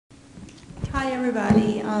Hi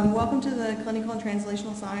everybody, welcome to the Clinical and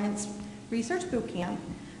Translational Science Research Bootcamp.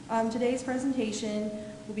 Today's presentation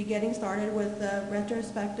will be getting started with the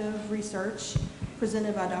retrospective research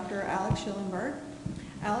presented by Dr. Alex Shillinburg.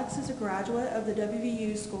 Alex is a graduate of the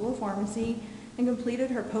WVU School of Pharmacy and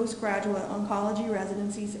completed her postgraduate oncology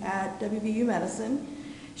residencies at WVU Medicine.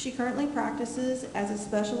 She currently practices as a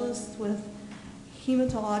specialist with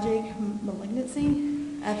hematologic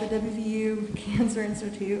malignancy at the WVU Cancer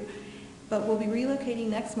Institute, but will be relocating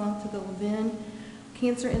next month to the Levin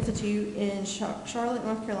Cancer Institute in Charlotte,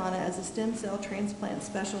 North Carolina as a stem cell transplant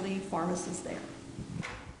specialty pharmacist there.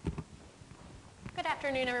 Good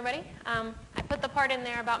afternoon, everybody. I put the part in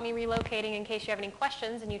there about me relocating in case you have any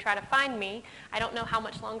questions and you try to find me. I don't know how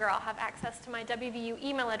much longer I'll have access to my WVU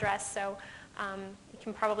email address, so you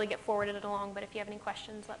can probably get forwarded it along, but if you have any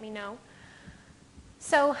questions, let me know.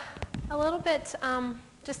 So a little bit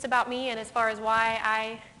just about me and as far as why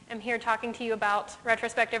I am here talking to you about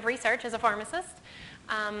retrospective research as a pharmacist.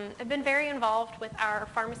 I've been very involved with our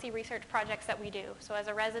pharmacy research projects that we do. So as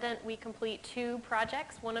a resident, we complete 2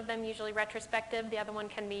 projects, one of them usually retrospective, the other one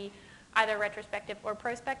can be either retrospective or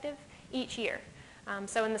prospective each year.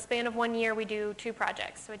 So in the span of 1 year, we do 2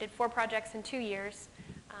 projects. So I did 4 projects in 2 years.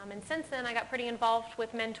 And since then, I got pretty involved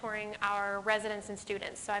with mentoring our residents and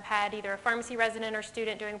students. So I've had either a pharmacy resident or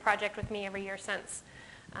student doing a project with me every year since.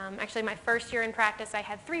 Actually, my first year in practice, I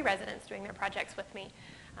had 3 residents doing their projects with me.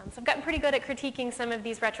 So I've gotten pretty good at critiquing some of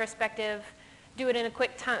these retrospective, do it in a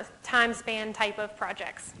quick time span type of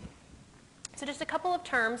projects. So just a couple of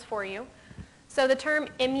terms for you. So the term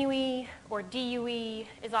MUE or DUE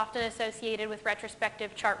is often associated with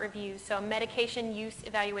retrospective chart reviews. So a medication use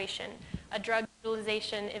evaluation, a drug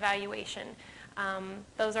utilization evaluation.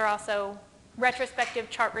 Those are also retrospective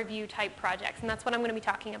chart review type projects, and that's what I'm going to be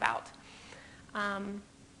talking about.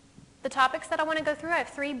 The topics that I want to go through, I have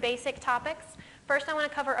 3 basic topics. First, I want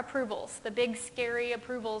to cover approvals, the big scary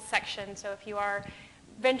approvals section. So if you are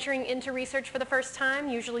venturing into research for the first time,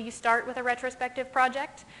 usually you start with a retrospective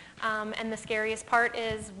project, and the scariest part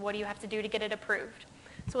is what do you have to do to get it approved.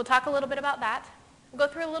 So we'll talk a little bit about that. We'll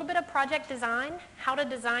go through a little bit of project design, how to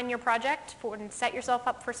design your project and set yourself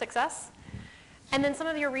up for success, and then some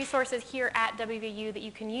of your resources here at WVU that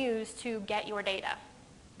you can use to get your data.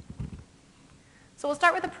 So we'll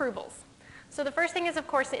start with approvals. So the first thing is, of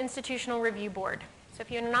course, the Institutional Review Board. So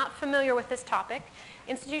if you're not familiar with this topic,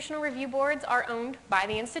 institutional review boards are owned by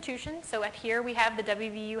the institution. So at here we have the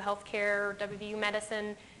WVU Healthcare, WVU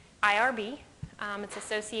Medicine, IRB. It's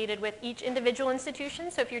associated with each individual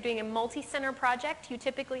institution. So if you're doing a multi-center project, you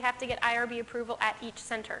typically have to get IRB approval at each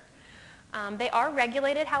center. They are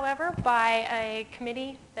regulated, however, by a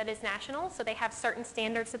committee that is national. So they have certain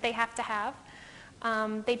standards that they have to have.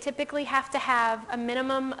 They typically have to have a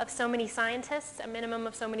minimum of so many scientists, a minimum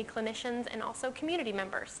of so many clinicians, and also community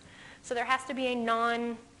members. So there has to be a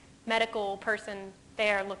non-medical person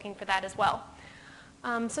there looking for that as well.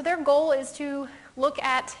 So their goal is to look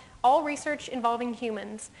at all research involving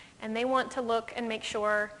humans, and they want to look and make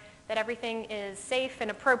sure that everything is safe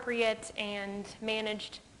and appropriate and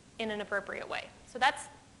managed in an appropriate way. So that's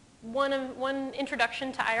one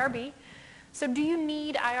introduction to IRB. So do you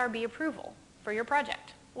need IRB approval for your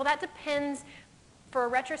project? Well, that depends for a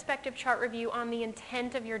retrospective chart review on the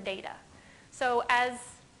intent of your data. So as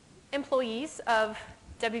employees of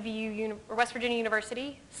WVU or West Virginia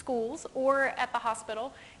University schools or at the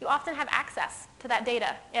hospital, you often have access to that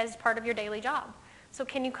data as part of your daily job. So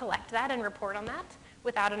can you collect that and report on that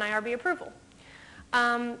without an IRB approval?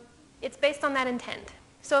 It's based on that intent.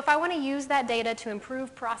 So if I want to use that data to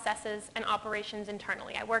improve processes and operations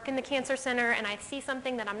internally, I work in the cancer center and I see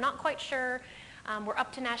something that I'm not quite sure we're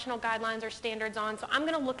up to national guidelines or standards on, so I'm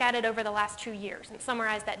going to look at it over the last 2 years and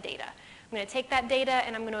summarize that data. I'm going to take that data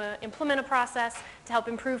and I'm going to implement a process to help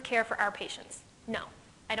improve care for our patients. No,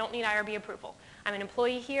 I don't need IRB approval. I'm an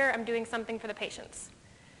employee here, I'm doing something for the patients.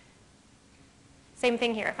 Same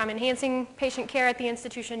thing here. If I'm enhancing patient care at the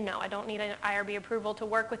institution, no, I don't need an IRB approval to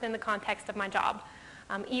work within the context of my job.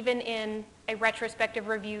 Even in a retrospective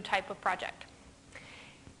review type of project.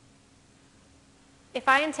 If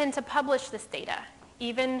I intend to publish this data,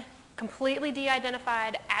 even completely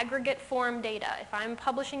de-identified aggregate form data, if I'm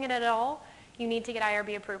publishing it at all, you need to get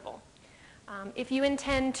IRB approval. If you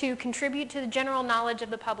intend to contribute to the general knowledge of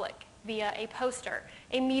the public via a poster,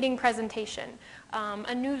 a meeting presentation,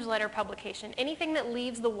 a newsletter publication, anything that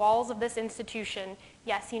leaves the walls of this institution,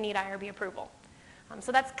 yes, you need IRB approval.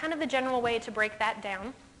 So that's kind of the general way to break that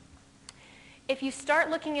down. If you start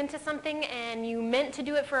looking into something and you meant to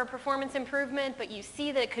do it for a performance improvement, but you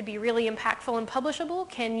see that it could be really impactful and publishable,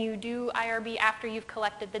 can you do IRB after you've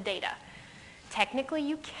collected the data? Technically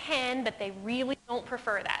you can, but they really don't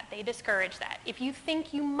prefer that. They discourage that. If you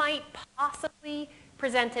think you might possibly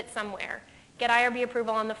present it somewhere, get IRB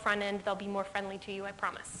approval on the front end. They'll be more friendly to you, I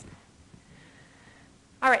promise.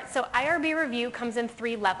 All right, so IRB review comes in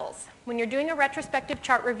 3 levels. When you're doing a retrospective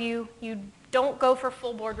chart review, you don't go for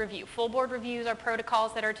full board review. Full board reviews are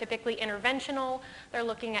protocols that are typically interventional. They're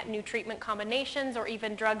looking at new treatment combinations or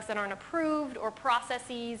even drugs that aren't approved or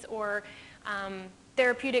processes or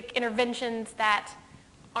therapeutic interventions that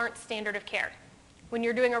aren't standard of care. When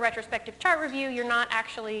you're doing a retrospective chart review, you're not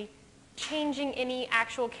actually changing any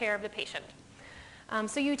actual care of the patient.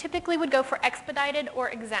 So you typically would go for expedited or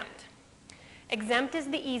exempt. Exempt is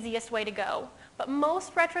the easiest way to go, but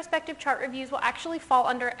most retrospective chart reviews will actually fall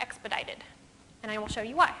under expedited, and I will show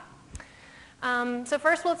you why. So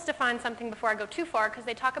first, let's define something before I go too far, because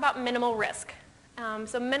they talk about minimal risk.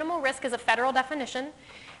 So minimal risk is a federal definition,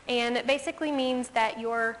 and it basically means that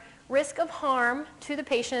your risk of harm to the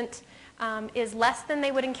patient is less than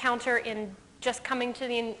they would encounter in just coming to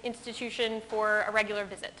the institution for a regular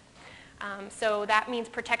visit. So that means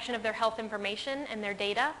protection of their health information and their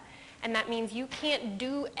data. And that means you can't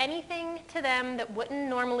do anything to them that wouldn't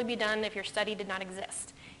normally be done if your study did not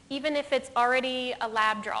exist. Even if it's already a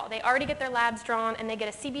lab draw. They already get their labs drawn and they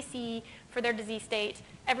get a CBC for their disease state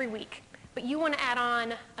every week. But you want to add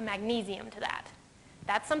on a magnesium to that.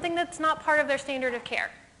 That's something that's not part of their standard of care.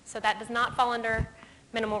 So that does not fall under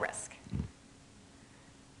minimal risk.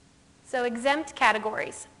 So exempt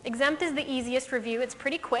categories. Exempt is the easiest review. It's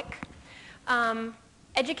pretty quick.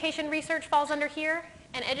 Education research falls under here.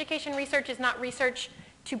 And education research is not research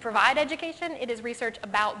to provide education, it is research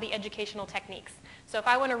about the educational techniques. So if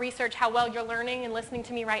I want to research how well you're learning and listening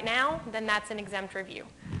to me right now, then that's an exempt review.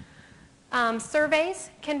 Surveys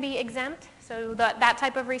can be exempt, so that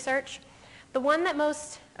type of research. The one that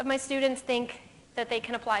most of my students think that they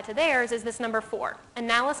can apply to theirs is this number 4,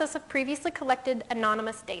 analysis of previously collected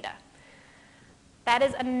anonymous data. That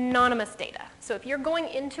is anonymous data. So if you're going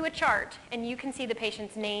into a chart and you can see the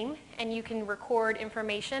patient's name and you can record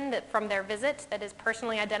information that from their visit that is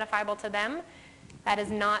personally identifiable to them, that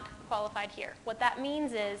is not qualified here. What that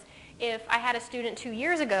means is if I had a student 2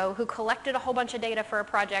 years ago who collected a whole bunch of data for a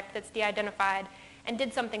project that's de-identified and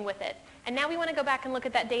did something with it, and now we want to go back and look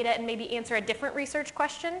at that data and maybe answer a different research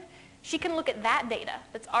question, she can look at that data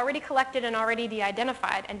that's already collected and already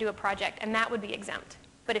de-identified and do a project, and that would be exempt.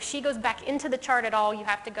 But if she goes back into the chart at all, you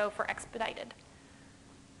have to go for expedited.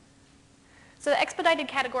 So the expedited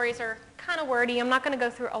categories are kind of wordy. I'm not going to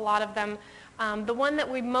go through a lot of them. The one that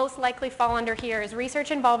we most likely fall under here is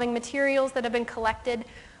research involving materials that have been collected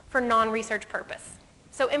for non-research purpose.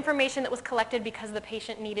 So information that was collected because the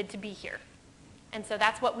patient needed to be here. And so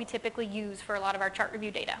that's what we typically use for a lot of our chart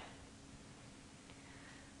review data.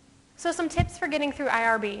 So some tips for getting through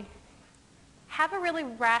IRB. Have a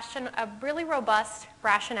really robust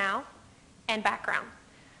rationale and background.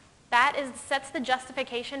 That sets the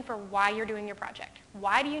justification for why you're doing your project.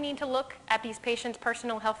 Why do you need to look at these patients'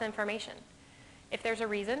 personal health information? If there's a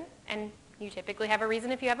reason, and you typically have a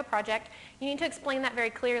reason if you have a project, you need to explain that very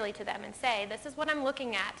clearly to them and say, this is what I'm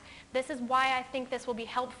looking at. This is why I think this will be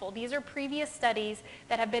helpful. These are previous studies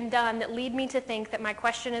that have been done that lead me to think that my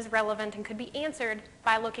question is relevant and could be answered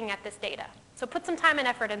by looking at this data. So put some time and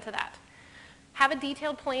effort into that. Have a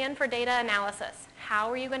detailed plan for data analysis. How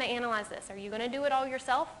are you going to analyze this? Are you going to do it all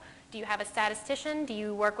yourself? Do you have a statistician? Do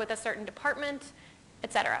you work with a certain department?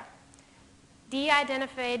 Etc.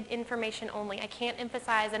 De-identified information only. I can't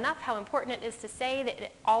emphasize enough how important it is to say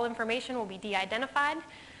that all information will be de-identified.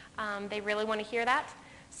 They really want to hear that.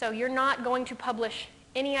 So you're not going to publish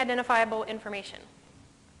any identifiable information.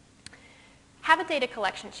 Have a data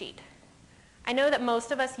collection sheet. I know that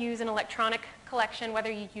most of us use an electronic collection,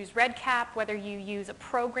 whether you use REDCap, whether you use a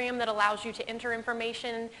program that allows you to enter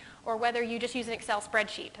information, or whether you just use an Excel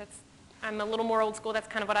spreadsheet. I'm a little more old school, that's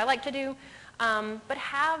kind of what I like to do. But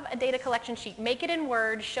have a data collection sheet. Make it in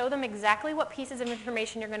Word, show them exactly what pieces of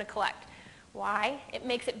information you're going to collect. Why? It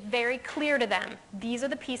makes it very clear to them. These are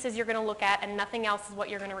the pieces you're going to look at and nothing else is what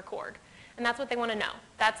you're going to record. And that's what they want to know.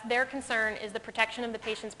 That's their concern, is the protection of the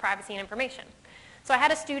patient's privacy and information. So I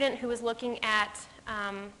had a student who was looking at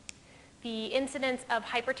the incidence of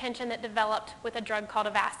hypertension that developed with a drug called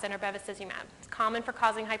Avastin or bevacizumab. It's common for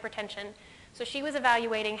causing hypertension. So she was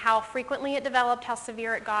evaluating how frequently it developed, how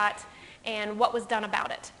severe it got, and what was done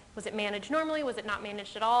about it. Was it managed normally? Was it not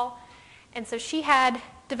managed at all? And so she had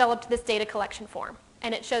developed this data collection form.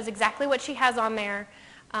 And it shows exactly what she has on there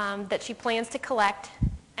that she plans to collect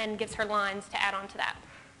and gives her lines to add on to that.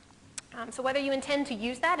 So whether you intend to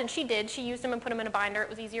use that, and she did, she used them and put them in a binder. It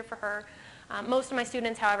was easier for her. Most of my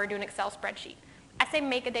students, however, do an Excel spreadsheet. I that's a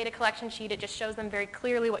make a data collection sheet. It just shows them very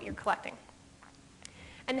clearly what you're collecting.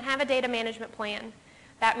 And have a data management plan.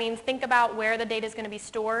 That means think about where the data is going to be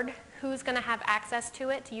stored, who's going to have access to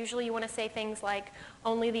it. Usually you want to say things like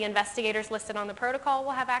only the investigators listed on the protocol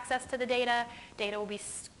will have access to the data. Data will be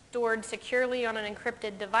stored securely on an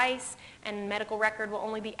encrypted device, and medical record will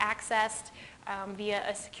only be accessed via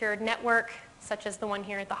a secured network, such as the one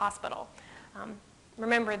here at the hospital.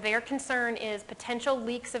 Remember, their concern is potential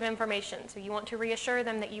leaks of information, so you want to reassure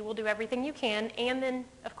them that you will do everything you can, and then,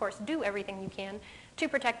 of course, do everything you can to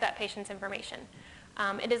protect that patient's information.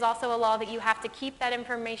 It is also a law that you have to keep that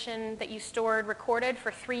information that you stored recorded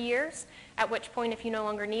for 3 years, at which point, if you no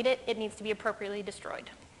longer need it, it needs to be appropriately destroyed.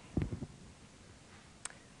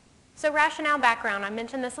 So rationale background, I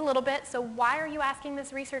mentioned this a little bit, so why are you asking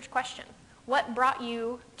this research question? What brought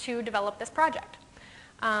you to develop this project?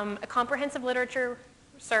 A comprehensive literature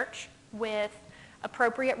search with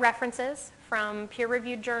appropriate references from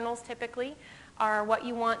peer-reviewed journals typically are what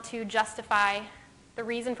you want to justify the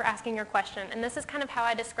reason for asking your question. And this is kind of how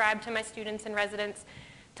I describe to my students and residents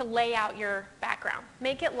to lay out your background.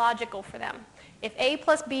 Make it logical for them. If A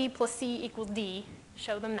plus B plus C equals D,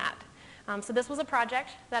 show them that. So this was a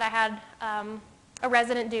project that I had a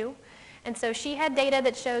resident do. And so she had data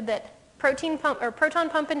that showed that proton pump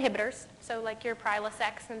inhibitors, so like your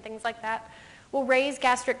Prilosec and things like that, will raise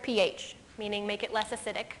gastric pH, meaning make it less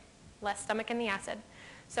acidic, less stomach in the acid.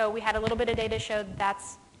 So we had a little bit of data showed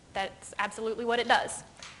that's absolutely what it does.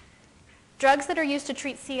 Drugs that are used to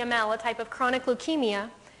treat CML, a type of chronic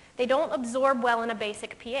leukemia, they don't absorb well in a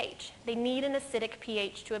basic pH. They need an acidic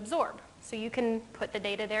pH to absorb. So you can put the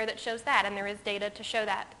data there that shows that, and there is data to show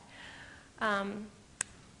that.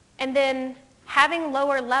 And then having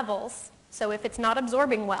lower levels, so if it's not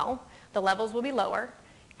absorbing well, the levels will be lower.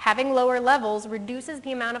 Having lower levels reduces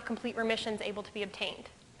the amount of complete remissions able to be obtained.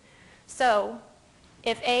 So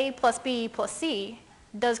if A plus B plus C,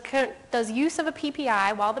 does use of a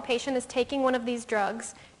PPI while the patient is taking one of these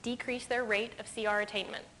drugs decrease their rate of CR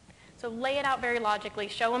attainment? So lay it out very logically.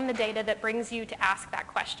 Show them the data that brings you to ask that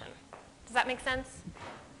question. Does that make sense?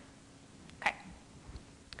 Okay.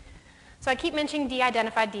 So I keep mentioning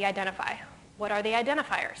de-identify, de-identify. What are the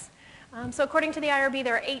identifiers? So according to the IRB,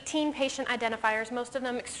 there are 18 patient identifiers, most of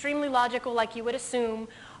them extremely logical, like you would assume.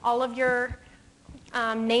 All of your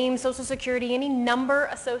name, social security, any number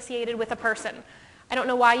associated with a person. I don't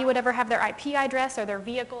know why you would ever have their IP address or their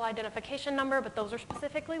vehicle identification number, but those are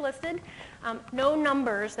specifically listed. No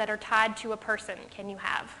numbers that are tied to a person can you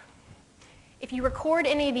have. If you record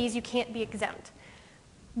any of these, you can't be exempt.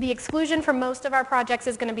 The exclusion for most of our projects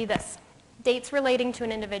is going to be this: dates relating to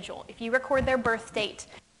an individual. If you record their birth date,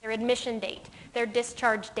 their admission date, their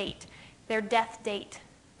discharge date, their death date,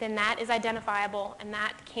 then that is identifiable and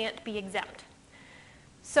that can't be exempt.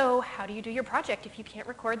 So how do you do your project if you can't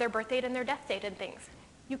record their birth date and their death date and things?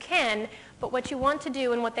 You can, but what you want to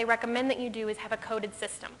do and what they recommend that you do is have a coded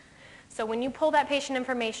system. So when you pull that patient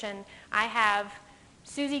information, I have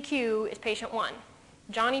Susie Q is patient 1,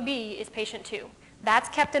 Johnny B is patient 2. That's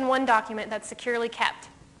kept in one document that's securely kept.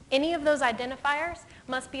 Any of those identifiers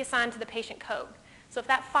must be assigned to the patient code. So if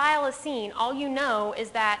that file is seen, all you know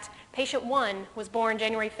is that patient 1 was born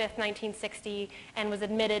January 5th, 1960 and was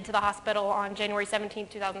admitted to the hospital on January 17th,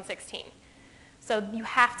 2016. So you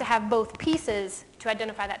have to have both pieces to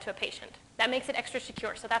identify that to a patient. That makes it extra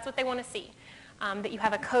secure, so that's what they want to see, that you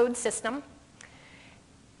have a code system.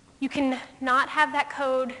 You can not have that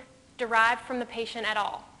code derived from the patient at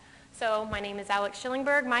all. So my name is Alex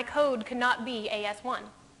Shillinburg. My code could not be AS1.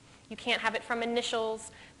 You can't have it from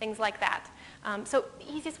initials, things like that. So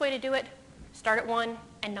the easiest way to do it, start at 1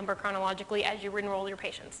 and number chronologically as you enroll your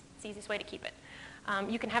patients. It's the easiest way to keep it.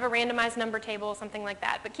 You can have a randomized number table, something like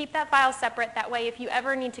that, but keep that file separate. That way, if you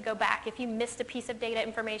ever need to go back, if you missed a piece of data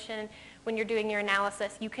information when you're doing your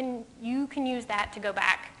analysis, you can use that to go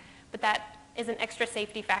back, but that is an extra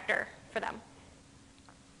safety factor for them.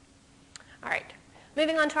 All right,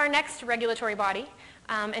 moving on to our next regulatory body.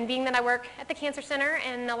 And being that I work at the Cancer Center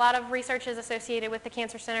and a lot of research is associated with the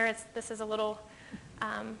Cancer Center, this is a little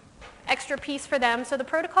extra piece for them. So the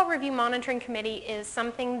Protocol Review Monitoring Committee is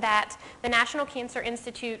something that the National Cancer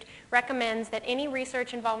Institute recommends that any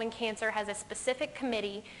research involving cancer has a specific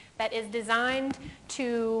committee that is designed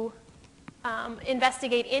to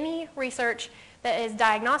investigate any research that is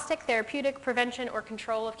diagnostic, therapeutic, prevention, or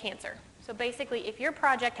control of cancer. So basically, if your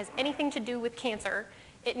project has anything to do with cancer,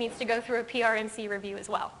 it needs to go through a PRMC review as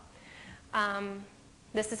well.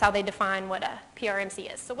 This is how they define what a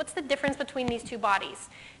PRMC is. So what's the difference between these two bodies?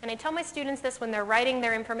 And I tell my students this when they're writing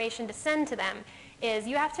their information to send to them, is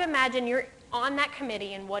you have to imagine you're on that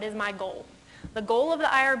committee and what is my goal? The goal of the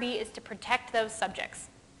IRB is to protect those subjects.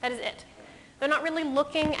 That is it. They're not really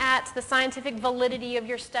looking at the scientific validity of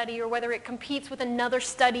your study or whether it competes with another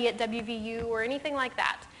study at WVU or anything like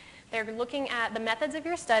that. They're looking at the methods of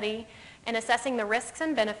your study and assessing the risks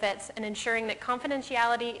and benefits and ensuring that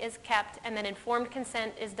confidentiality is kept and that informed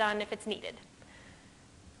consent is done if it's needed.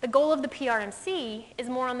 The goal of the PRMC is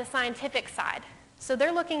more on the scientific side. So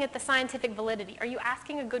they're looking at the scientific validity. Are you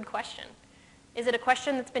asking a good question? Is it a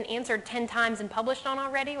question that's been answered 10 times and published on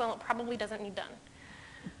already? Well, it probably doesn't need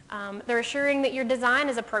done. They're assuring that your design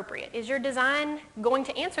is appropriate. Is your design going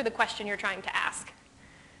to answer the question you're trying to ask?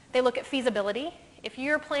 They look at feasibility. If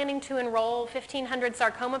you're planning to enroll 1,500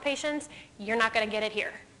 sarcoma patients, you're not going to get it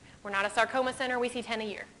here. We're not a sarcoma center. We see 10 a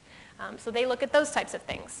year. So they look at those types of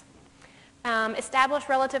things. Establish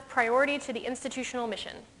relative priority to the institutional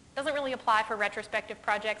mission. Doesn't really apply for retrospective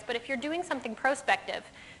projects, but if you're doing something prospective,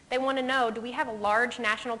 they want to know, do we have a large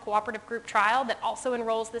national cooperative group trial that also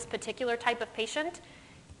enrolls this particular type of patient,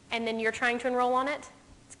 and then you're trying to enroll on it?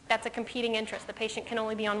 That's a competing interest. The patient can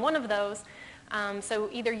only be on one of those. So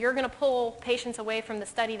either you're going to pull patients away from the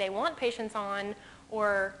study they want patients on,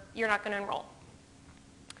 or you're not going to enroll.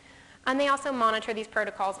 And they also monitor these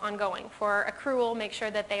protocols ongoing. For accrual, make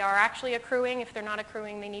sure that they are actually accruing. If they're not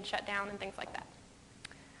accruing, they need shut down and things like that.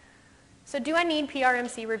 So do I need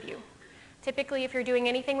PRMC review? Typically, if you're doing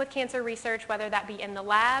anything with cancer research, whether that be in the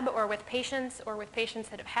lab or with patients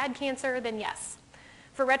that have had cancer, then yes.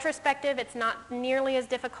 For retrospective, it's not nearly as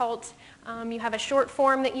difficult. You have a short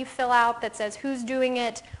form that you fill out that says who's doing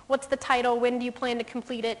it, what's the title, when do you plan to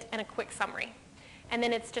complete it, and a quick summary. And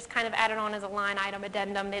then it's just kind of added on as a line item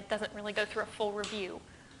addendum. It doesn't really go through a full review.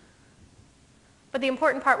 But the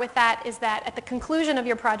important part with that is that at the conclusion of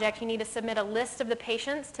your project, you need to submit a list of the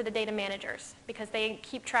patients to the data managers because they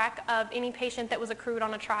keep track of any patient that was accrued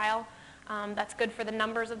on a trial. That's good for the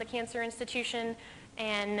numbers of the cancer institution,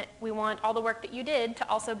 and we want all the work that you did to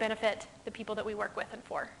also benefit the people that we work with and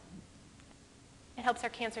for. It helps our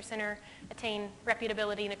cancer center attain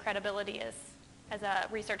reputability and credibility as a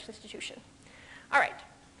research institution. All right,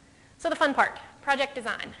 so the fun part, project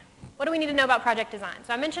design. What do we need to know about project design?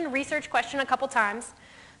 So I mentioned research question a couple times.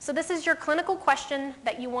 So this is your clinical question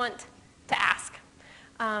that you want to ask.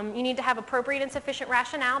 You need to have appropriate and sufficient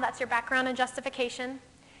rationale. That's your background and justification.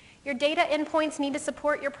 Your data endpoints need to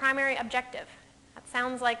support your primary objective. That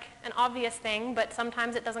sounds like an obvious thing, but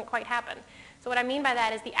sometimes it doesn't quite happen. So what I mean by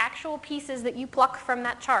that is the actual pieces that you pluck from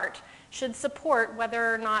that chart should support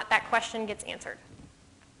whether or not that question gets answered.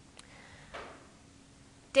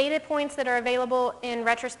 Data points that are available in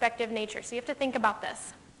retrospective nature. So you have to think about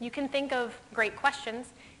this. You can think of great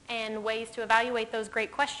questions and ways to evaluate those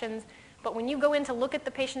great questions, but when you go in to look at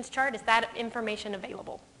the patient's chart, is that information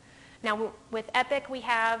available? Now with EPIC, we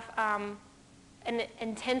have an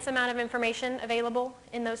intense amount of information available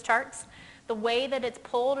in those charts. The way that it's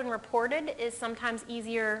pulled and reported is sometimes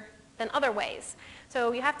easier than other ways.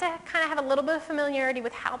 So you have to kind of have a little bit of familiarity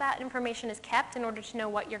with how that information is kept in order to know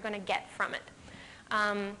what you're going to get from it.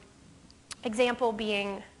 Example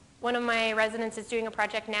being, one of my residents is doing a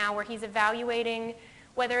project now where he's evaluating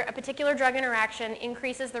whether a particular drug interaction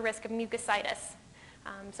increases the risk of mucositis,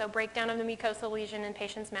 so breakdown of the mucosal lesion in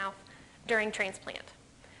patient's mouth during transplant.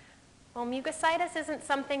 Well, mucositis isn't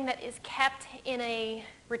something that is kept in a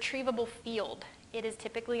retrievable field. It is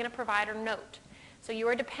typically in a provider note. So you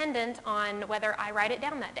are dependent on whether I write it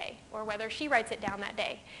down that day or whether she writes it down that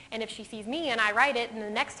day. And if she sees me and I write it and the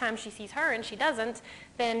next time she sees her and she doesn't,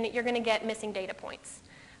 then you're going to get missing data points.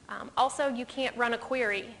 Also, you can't run a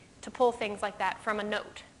query to pull things like that from a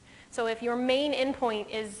note. So if your main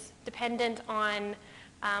endpoint is dependent on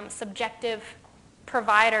subjective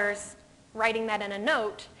providers writing that in a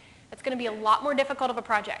note, it's going to be a lot more difficult of a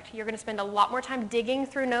project. You're going to spend a lot more time digging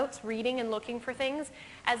through notes, reading and looking for things,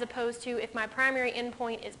 as opposed to if my primary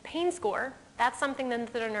endpoint is pain score, that's something then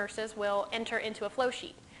that the nurses will enter into a flow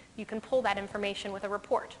sheet. You can pull that information with a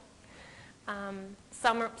report.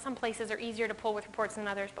 Some places are easier to pull with reports than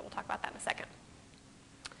others, but we'll talk about that in a second.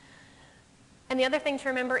 And the other thing to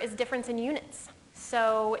remember is difference in units.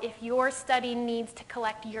 So if your study needs to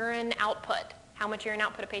collect urine output, how much urine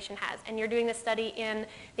output a patient has, and you're doing this study in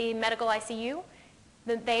the medical ICU,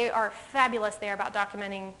 then they are fabulous there about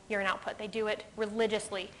documenting urine output. They do it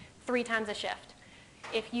religiously, 3 times a shift.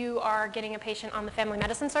 If you are getting a patient on the family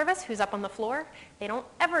medicine service who's up on the floor, they don't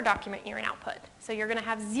ever document urine output. So you're going to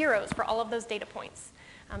have zeros for all of those data points.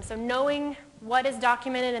 So knowing what is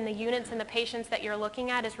documented in the units and the patients that you're looking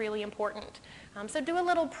at is really important. So do a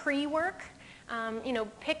little pre-work.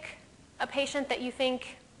 Pick a patient that you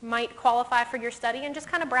think might qualify for your study and just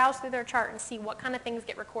kind of browse through their chart and see what kind of things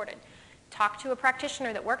get recorded. talk to a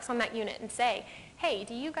practitioner that works on that unit and say, hey,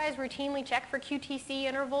 do you guys routinely check for QTC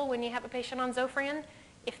interval when you have a patient on Zofran?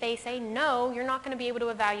 If they say no, you're not going to be able to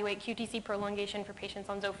evaluate QTC prolongation for patients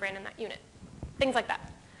on Zofran in that unit. Things like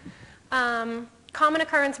that. Common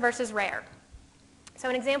occurrence versus rare. So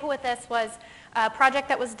an example with this was a project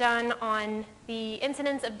that was done on the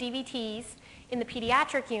incidence of DVTs in the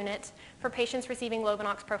pediatric unit for patients receiving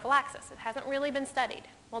Lovenox prophylaxis. It hasn't really been studied.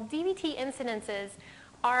 Well, DVT incidences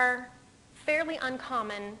are fairly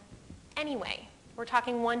uncommon anyway. We're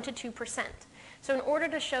talking 1 to 2%. So in order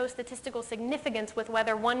to show statistical significance with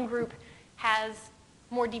whether one group has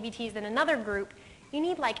more DVTs than another group, you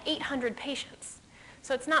need like 800 patients.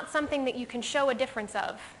 So it's not something that you can show a difference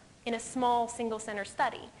of in a small single-center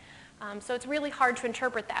study. So it's really hard to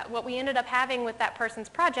interpret that. What we ended up having with that person's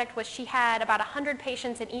project was she had about 100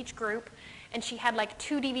 patients in each group, and she had like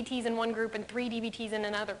 2 DVTs in one group and 3 DVTs in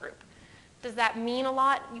another group. Does that mean a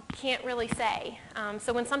lot? You can't really say.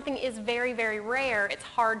 So when something is very, very rare, it's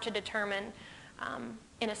hard to determine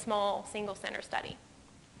in a small single-center study.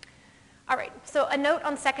 All right, so a note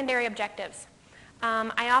on secondary objectives.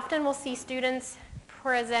 I often will see students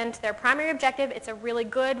present their primary objective. It's a really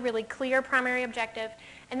good, really clear primary objective,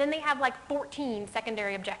 and then they have like 14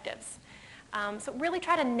 secondary objectives. So really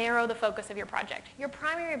try to narrow the focus of your project. Your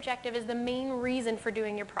primary objective is the main reason for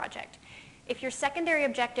doing your project. If your secondary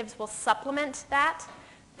objectives will supplement that,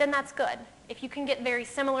 then that's good. If you can get very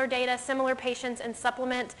similar data, similar patients, and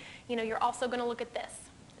supplement, you're also going to look at this.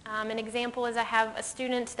 An example is I have a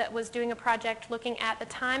student that was doing a project looking at the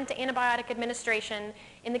time to antibiotic administration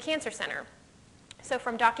in the cancer center. So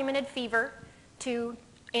from documented fever to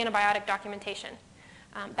antibiotic documentation.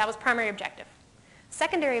 That was primary objective.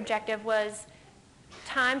 Secondary objective was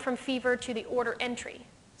time from fever to the order entry.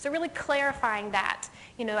 So really clarifying that.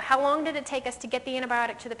 How long did it take us to get the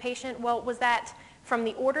antibiotic to the patient? Well, was that from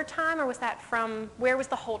the order time, or was that from where was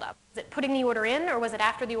the holdup? Was it putting the order in, or was it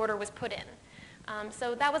after the order was put in?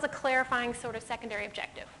 So that was a clarifying sort of secondary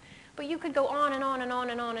objective. But you could go on and on and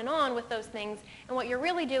on and on and on with those things, and what you're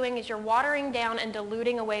really doing is you're watering down and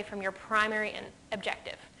diluting away from your primary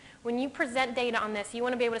objective. When you present data on this, you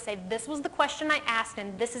want to be able to say, this was the question I asked,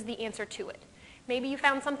 and this is the answer to it. Maybe you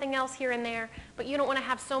found something else here and there, but you don't want to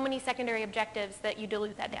have so many secondary objectives that you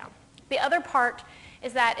dilute that down. The other part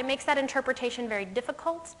is that it makes that interpretation very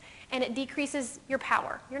difficult, and it decreases your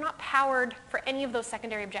power. You're not powered for any of those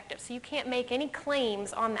secondary objectives, so you can't make any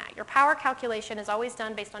claims on that. Your power calculation is always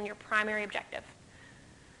done based on your primary objective.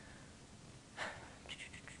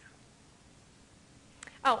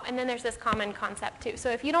 Oh, and then there's this common concept too. So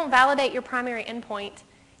if you don't validate your primary endpoint,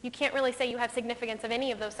 you can't really say you have significance of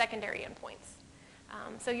any of those secondary endpoints.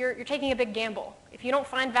 So you're taking a big gamble. If you don't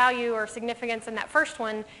find value or significance in that first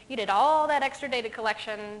one, you did all that extra data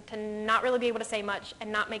collection to not really be able to say much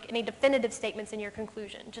and not make any definitive statements in your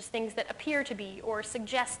conclusion, just things that appear to be or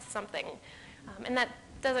suggest something. And that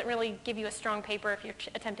doesn't really give you a strong paper if you're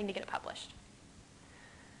attempting to get it published.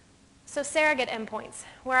 So surrogate endpoints.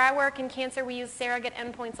 Where I work in cancer, we use surrogate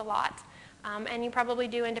endpoints a lot, and you probably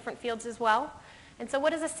do in different fields as well. And so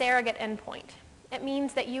what is a surrogate endpoint? It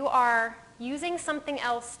means that you are using something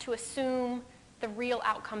else to assume the real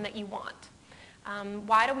outcome that you want.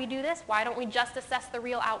 Why do we do this? Why don't we just assess the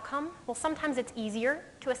real outcome? Well, sometimes it's easier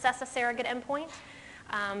to assess a surrogate endpoint.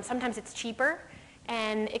 Sometimes it's cheaper,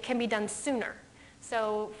 and it can be done sooner.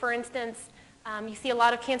 So, for instance, you see a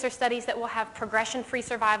lot of cancer studies that will have progression-free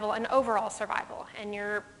survival and overall survival, and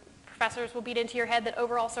your professors will beat into your head that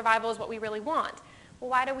overall survival is what we really want. Well,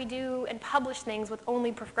 why do we do and publish things with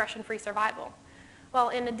only progression-free survival? Well,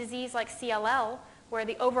 in a disease like CLL, where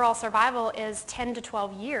the overall survival is 10 to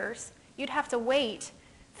 12 years, you'd have to wait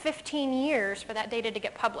 15 years for that data to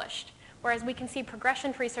get published, whereas we can see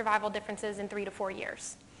progression-free survival differences in 3 to 4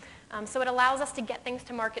 years. So it allows us to get things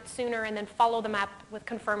to market sooner and then follow them up with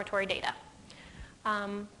confirmatory data.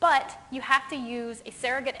 But you have to use a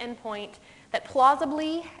surrogate endpoint that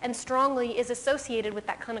plausibly and strongly is associated with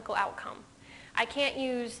that clinical outcome. I can't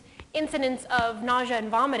use incidence of nausea and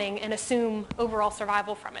vomiting and assume overall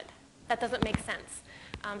survival from it. That doesn't make sense.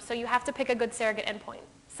 So you have to pick a good surrogate endpoint.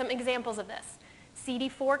 Some examples of this.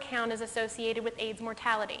 CD4 count is associated with AIDS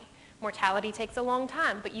mortality. Mortality takes a long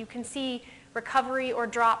time, but you can see recovery or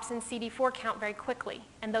drops in CD4 count very quickly,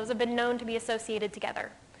 and those have been known to be associated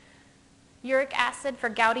together. Uric acid for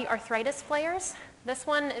gouty arthritis flares. This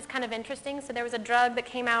one is kind of interesting. So there was a drug that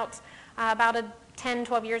came out about 10,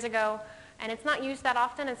 12 years ago, and it's not used that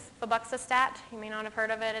often. It's febuxostat. You may not have heard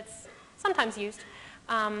of it. It's sometimes used.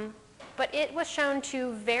 But it was shown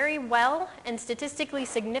to very well and statistically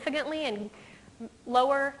significantly and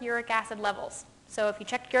lower uric acid levels. So if you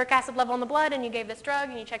checked uric acid level in the blood and you gave this drug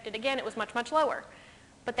and you checked it again, it was much, much lower.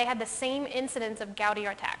 But they had the same incidence of gouty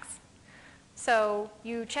attacks. So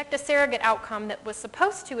you checked a surrogate outcome that was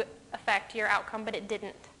supposed to affect your outcome, but it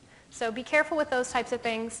didn't. So be careful with those types of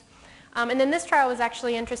things. And then this trial was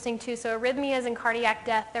actually interesting too. So arrhythmias and cardiac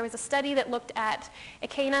death, there was a study that looked at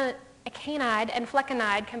echinide and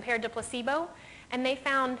flecainide compared to placebo, and they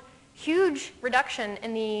found huge reduction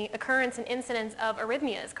in the occurrence and incidence of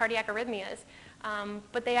arrhythmias, cardiac arrhythmias,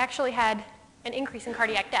 but they actually had an increase in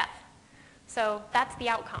cardiac death. So that's the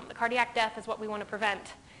outcome. The cardiac death is what we want to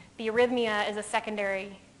prevent. The arrhythmia is a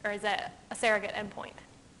secondary, or is a surrogate endpoint.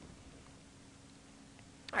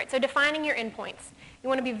 All right, so defining your endpoints. You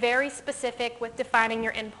want to be very specific with defining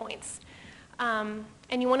your endpoints. And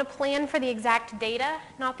you want to plan for the exact data,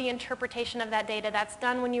 not the interpretation of that data. That's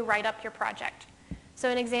done when you write up your project. So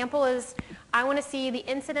an example is, I want to see the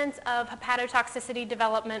incidence of hepatotoxicity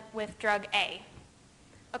development with drug A.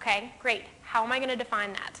 Okay, great. How am I going to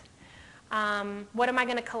define that? What am I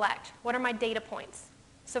going to collect? What are my data points?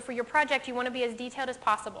 So for your project, you want to be as detailed as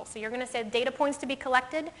possible. So you're going to say data points to be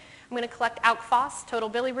collected. I'm going to collect alk phos, total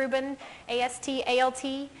bilirubin, AST,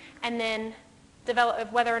 ALT, and then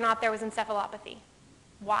develop whether or not there was encephalopathy.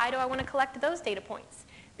 Why do I want to collect those data points?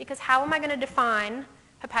 Because how am I going to define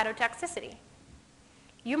hepatotoxicity?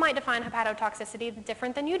 You might define hepatotoxicity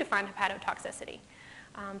different than you define hepatotoxicity.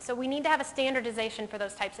 So we need to have a standardization for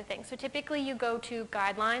those types of things. So typically you go to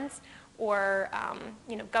guidelines or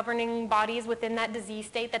governing bodies within that disease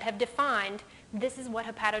state that have defined this is what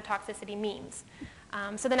hepatotoxicity means.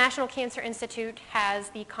 So the National Cancer Institute has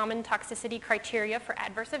the common toxicity criteria for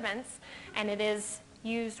adverse events, and it is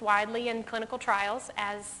used widely in clinical trials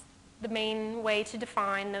as the main way to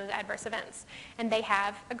define those adverse events. And they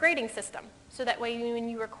have a grading system. So that way when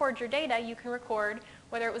you record your data, you can record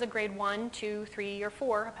whether it was a grade 1, 2, 3, or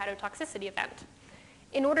 4 hepatotoxicity event.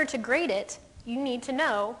 In order to grade it, you need to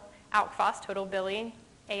know alk phos, total bili,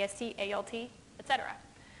 AST, ALT, etc.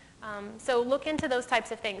 So look into those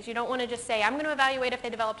types of things. You don't want to just say, I'm going to evaluate if they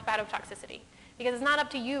developed hepatotoxicity, because it's not up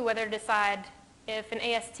to you whether to decide if an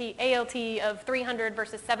ALT of 300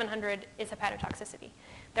 versus 700 is hepatotoxicity.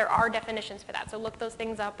 There are definitions for that, so look those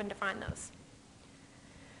things up and define those.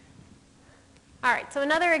 All right, so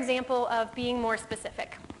another example of being more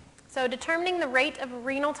specific. So determining the rate of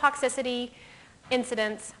renal toxicity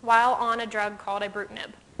incidence while on a drug called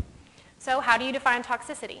ibrutinib. So how do you define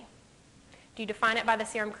toxicity? Do you define it by the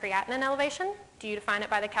serum creatinine elevation? Do you define it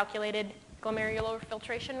by the calculated glomerular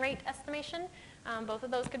filtration rate estimation? Both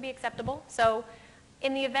of those could be acceptable. So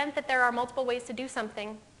in the event that there are multiple ways to do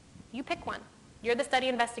something, you pick one. You're the study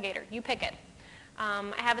investigator. You pick it.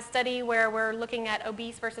 I have a study where we're looking at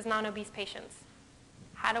obese versus non-obese patients.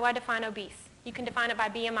 How do I define obese? You can define it by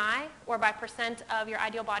BMI or by percent of your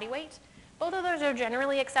ideal body weight. Both of those are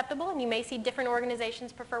generally acceptable, and you may see different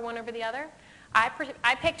organizations prefer one over the other.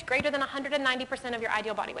 I picked greater than 190% of your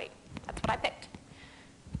ideal body weight. That's what I picked.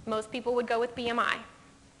 Most people would go with BMI.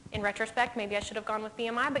 In retrospect, maybe I should have gone with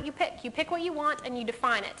BMI, but you pick. You pick what you want and you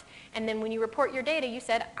define it. And then when you report your data, you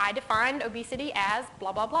said, I defined obesity as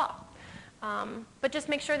blah, blah, blah. But just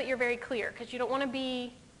make sure that you're very clear, because you don't want to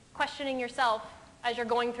be questioning yourself as you're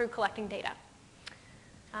going through collecting data.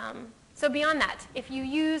 So beyond that, if you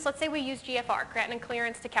use, let's say we use GFR, creatinine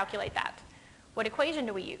clearance, to calculate that. What equation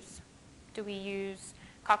do we use? Do we use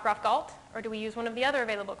Cockcroft-Gault, or do we use one of the other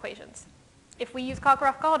available equations? If we use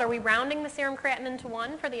Cockcroft-Gault, are we rounding the serum creatinine to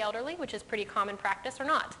 1 for the elderly, which is pretty common practice, or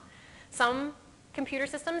not? Some computer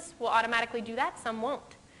systems will automatically do that, some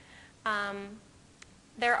won't.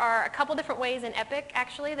 There are a couple different ways in Epic,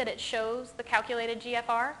 actually, that it shows the calculated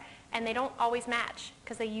GFR, and they don't always match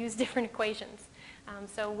because they use different equations.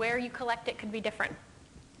 So where you collect it could be different.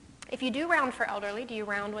 If you do round for elderly, do you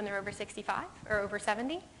round when they're over 65 or over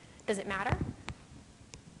 70? Does it matter?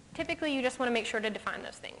 Typically, you just want to make sure to define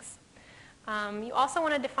those things. You also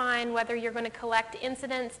want to define whether you're going to collect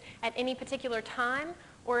incidents at any particular time,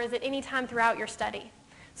 or is it any time throughout your study.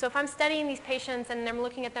 So if I'm studying these patients and I'm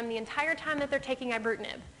looking at them the entire time that they're taking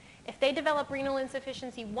ibrutinib, if they develop renal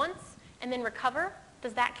insufficiency once and then recover,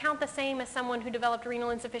 does that count the same as someone who developed renal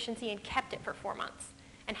insufficiency and kept it for 4 months?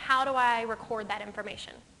 And how do I record that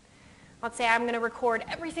information? Let's say I'm going to record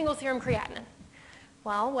every single serum creatinine.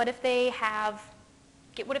 Well, what if they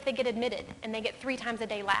get admitted and they get 3 times a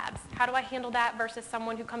day labs? How do I handle that versus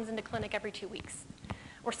someone who comes into clinic every 2 weeks?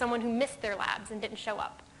 Or someone who missed their labs and didn't show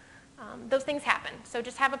up? Those things happen. So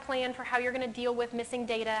just have a plan for how you're going to deal with missing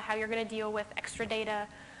data, how you're going to deal with extra data.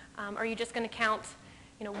 Are you just going to count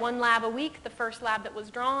 1 lab a week, the first lab that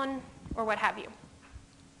was drawn, or what have you?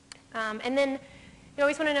 And then you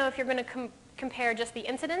always want to know if you're going to compare just the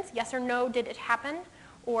incidence, yes or no, did it happen,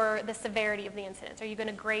 or the severity of the incidence? Are you going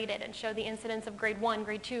to grade it and show the incidence of grade 1,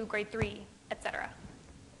 grade 2, grade 3, etc.?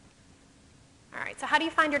 All right, so how do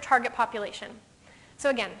you find your target population?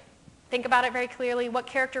 So again, think about it very clearly. What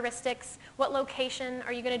characteristics, what location?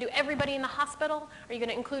 Are you going to do everybody in the hospital? Are you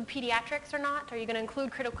going to include pediatrics or not? Are you going to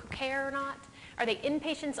include critical care or not? Are they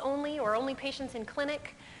inpatients only or only patients in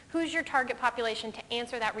clinic? Who's your target population to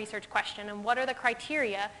answer that research question, and what are the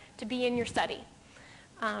criteria to be in your study?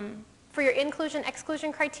 For your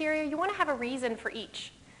inclusion-exclusion criteria, you want to have a reason for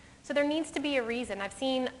each. So there needs to be a reason. I've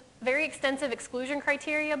seen very extensive exclusion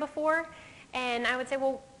criteria before, and I would say,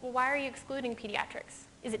 well, why are you excluding pediatrics?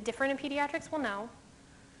 Is it different in pediatrics? Well, no.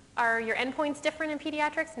 Are your endpoints different in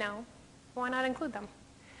pediatrics? No. Why not include them?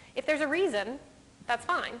 If there's a reason, that's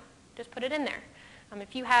fine. Just put it in there.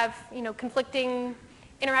 If you have, conflicting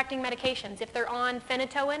interacting medications, if they're on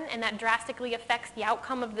phenytoin and that drastically affects the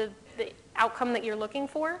outcome of the outcome that you're looking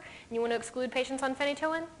for, and you want to exclude patients on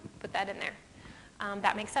phenytoin, put that in there.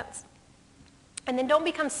 That makes sense. And then don't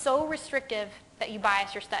become so restrictive that you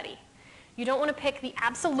bias your study. You don't want to pick the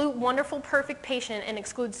absolute wonderful perfect patient and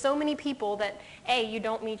exclude so many people that A, you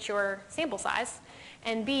don't meet your sample size,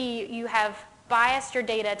 and B, you have biased your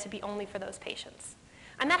data to be only for those patients.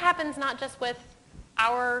 And that happens not just with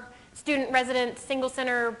our student resident single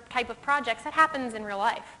center type of projects, that happens in real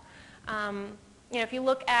life. If you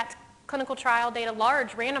look at clinical trial data,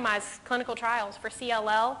 large randomized clinical trials for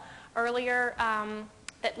CLL earlier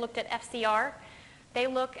that looked at FCR, they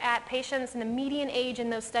look at patients, and the median age in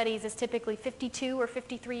those studies is typically 52 or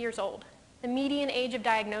 53 years old. The median age of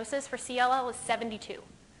diagnosis for CLL is 72.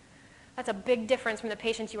 That's a big difference from the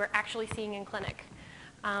patients you are actually seeing in clinic.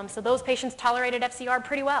 So those patients tolerated FCR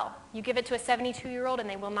pretty well. You give it to a 72-year-old and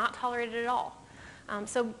they will not tolerate it at all.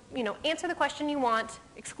 So answer the question you want,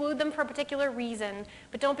 exclude them for a particular reason,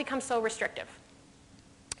 but don't become so restrictive.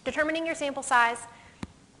 Determining your sample size,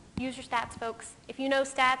 use your stats, folks. If you know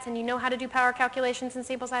stats and you know how to do power calculations and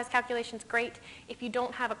sample size calculations, great. If you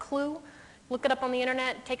don't have a clue, look it up on the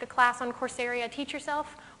internet, take a class on Coursera, teach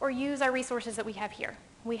yourself, or use our resources that we have here.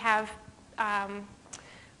 We have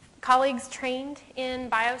colleagues trained in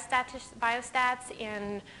biostats,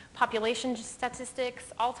 in population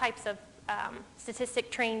statistics, all types of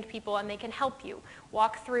statistic-trained people, and they can help you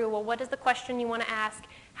walk through, well, what is the question you want to ask?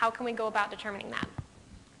 How can we go about determining that?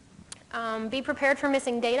 Be prepared for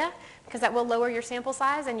missing data, because that will lower your sample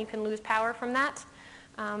size and you can lose power from that.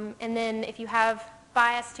 And then if you have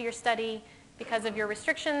bias to your study because of your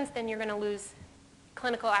restrictions, then you're going to lose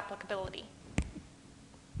clinical applicability.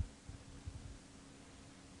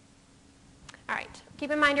 All right,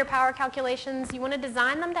 keep in mind your power calculations. You want to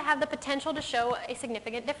design them to have the potential to show a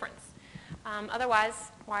significant difference.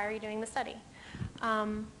 Otherwise, why are you doing the study?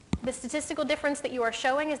 The statistical difference that you are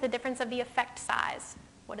showing is the difference of the effect size.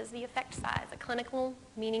 What is the effect size? A clinical,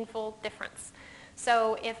 meaningful difference.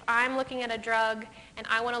 So if I'm looking at a drug and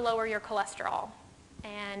I want to lower your cholesterol,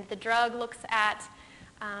 and the drug looks at,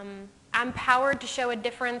 I'm powered to show a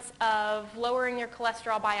difference of lowering your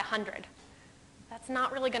cholesterol by 100. That's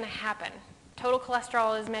not really going to happen. Total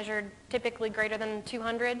cholesterol is measured typically greater than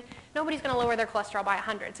 200. Nobody's going to lower their cholesterol by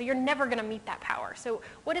 100, so you're never going to meet that power. So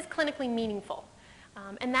what is clinically meaningful?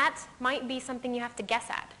 And that might be something you have to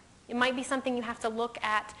guess at. It might be something you have to look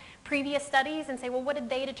at previous studies and say, well, what did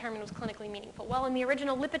they determine was clinically meaningful? Well, in the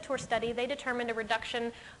original Lipitor study, they determined a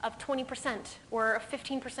reduction of 20% or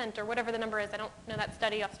 15% or whatever the number is. I don't know that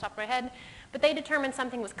study off the top of my head. But they determined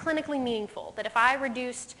something was clinically meaningful, that if I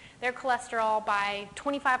reduced their cholesterol by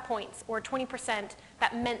 25 points or 20%,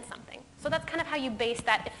 that meant something. So that's kind of how you base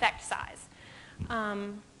that effect size.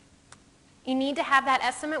 You need to have that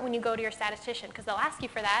estimate when you go to your statistician, because they'll ask you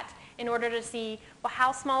for that in order to see, well,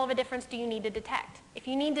 how small of a difference do you need to detect? If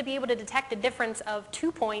you need to be able to detect a difference of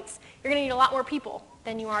 2 points, you're going to need a lot more people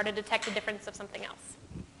than you are to detect a difference of something else.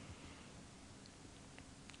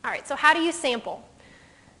 All right, so how do you sample?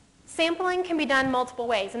 Sampling can be done multiple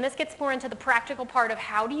ways, and this gets more into the practical part of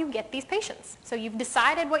how do you get these patients. So you've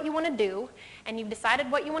decided what you want to do, and you've decided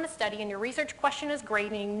what you want to study, and your research question is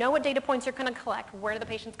great, and you know what data points you're going to collect. Where do the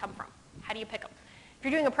patients come from? How do you pick them? If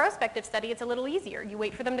you're doing a prospective study, it's a little easier. You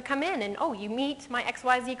wait for them to come in, and oh, you meet my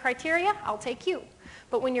XYZ criteria, I'll take you.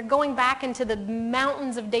 But when you're going back into the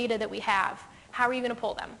mountains of data that we have, how are you going to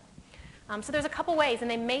pull them? So there's a couple ways, and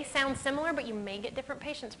they may sound similar, but you may get different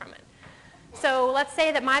patients from it. So let's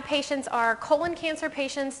say that my patients are colon cancer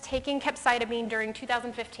patients taking capecitabine during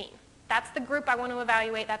 2015. That's the group I want to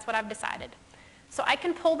evaluate. That's what I've decided. So I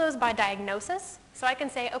can pull those by diagnosis. So I can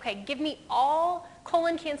say, okay, give me all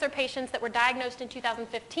colon cancer patients that were diagnosed in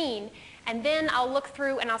 2015, And then I'll look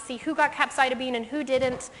through and I'll see who got capecitabine and who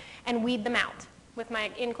didn't and weed them out with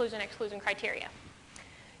my inclusion-exclusion criteria.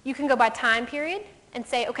 You can go by time period and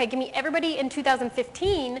say, okay, give me everybody in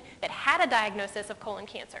 2015 that had a diagnosis of colon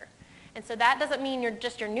cancer. And so that doesn't mean you're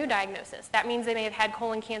just your new diagnosis. That means they may have had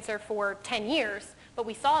colon cancer for 10 years, but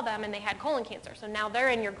we saw them and they had colon cancer, so now they're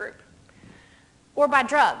in your group. Or by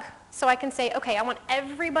drug. So I can say, okay, I want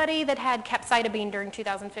everybody that had capecitabine during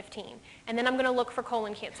 2015, and then I'm going to look for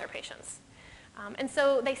colon cancer patients. And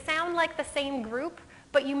so they sound like the same group,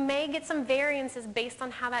 but you may get some variances based on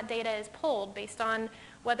how that data is pulled, based on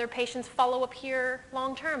whether patients follow up here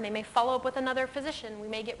long term. They may follow up with another physician. We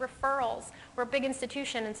may get referrals. We're a big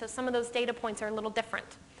institution, and so some of those data points are a little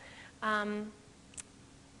different.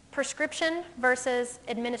 Prescription versus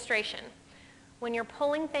administration. When you're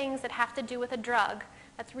pulling things that have to do with a drug,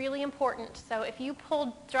 that's really important. So if you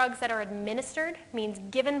pull drugs that are administered, means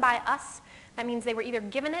given by us, that means they were either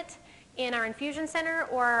given it in our infusion center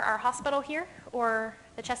or our hospital here, or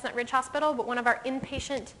the Chestnut Ridge Hospital, but one of our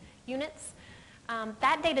inpatient units,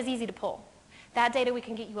 that data is easy to pull. That data, we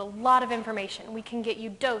can get you a lot of information. We can get you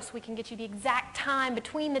dose. We can get you the exact time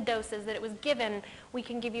between the doses that it was given. We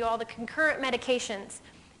can give you all the concurrent medications.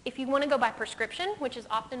 If you want to go by prescription, which is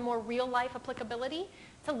often more real-life applicability,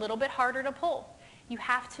 it's a little bit harder to pull. You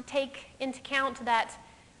have to take into account that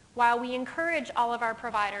while we encourage all of our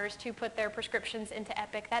providers to put their prescriptions into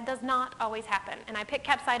Epic, that does not always happen. And I picked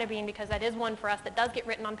capecitabine because that is one for us that does get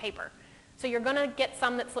written on paper. So you're going to get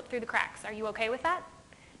some that slip through the cracks. Are you okay with that?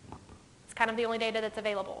 It's kind of the only data that's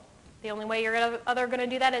available. The only way you're going to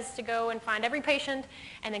do that is to go and find every patient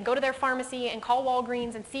and then go to their pharmacy and call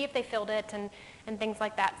Walgreens and see if they filled it and things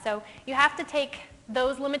like that. So you have to take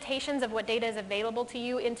those limitations of what data is available to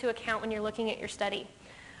you into account when you're looking at your study.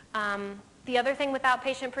 The other thing with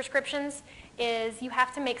outpatient prescriptions is you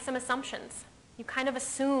have to make some assumptions. You kind of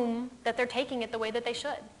assume that they're taking it the way that they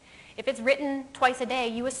should. If it's written twice a day,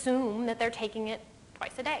 you assume that they're taking it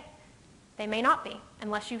twice a day. They may not be.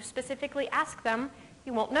 Unless you specifically ask them,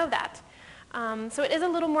 you won't know that. So it is a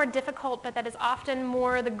little more difficult, but that is often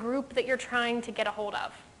more the group that you're trying to get a hold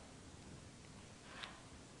of.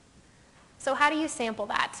 So how do you sample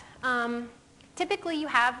that? Typically, you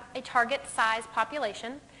have a target size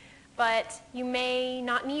population, but you may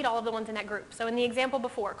not need all of the ones in that group. So in the example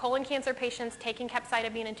before, colon cancer patients taking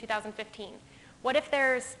capecitabine in 2015. What if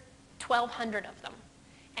there's 1,200 of them,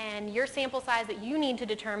 and your sample size that you need to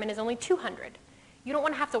determine is only 200? You don't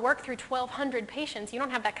want to have to work through 1,200 patients. You don't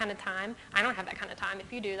have that kind of time. I don't have that kind of time.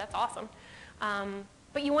 If you do, that's awesome.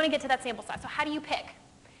 But you want to get to that sample size. So how do you pick?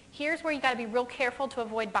 Here's where you got to be real careful to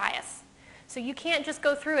avoid bias. So you can't just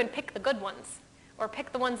go through and pick the good ones, or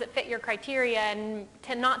pick the ones that fit your criteria and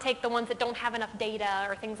to not take the ones that don't have enough data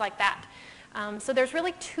or things like that. So there's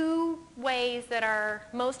really two ways that are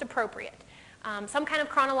most appropriate. Some kind of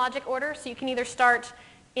chronologic order, so you can either start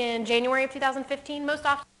in January of 2015. Most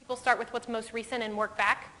often people start with what's most recent and work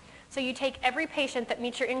back. So you take every patient that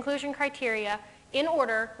meets your inclusion criteria in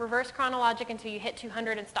order, reverse chronologic until you hit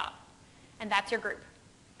 200 and stop. And that's your group.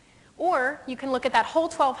 Or you can look at that whole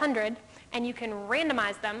 1,200 and you can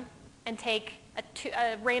randomize them and take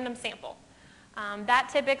a random sample. That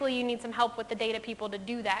typically you need some help with the data people to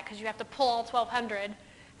do that, because you have to pull all 1,200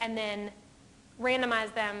 and then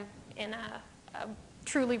randomize them in a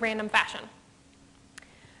truly random fashion.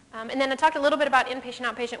 And then I talked a little bit about inpatient,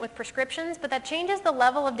 outpatient with prescriptions, but that changes the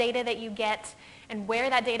level of data that you get and where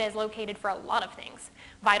that data is located for a lot of things.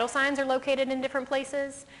 Vital signs are located in different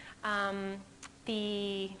places.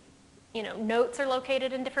 Notes are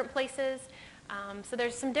located in different places. So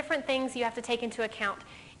there's some different things you have to take into account.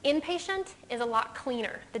 Inpatient is a lot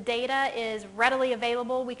cleaner. The data is readily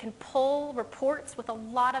available. We can pull reports with a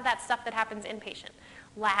lot of that stuff that happens inpatient.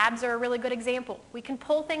 Labs are a really good example. We can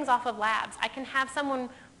pull things off of labs. I can have someone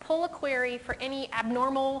pull a query for any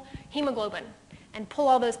abnormal hemoglobin and pull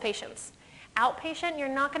all those patients. Outpatient, you're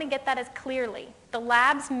not going to get that as clearly. The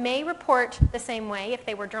labs may report the same way if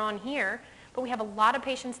they were drawn here, but we have a lot of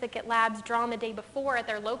patients that get labs drawn the day before at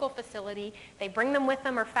their local facility. They bring them with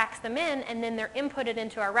them or fax them in, and then they're inputted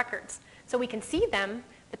into our records. So we can see them,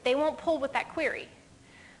 but they won't pull with that query.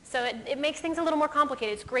 So it makes things a little more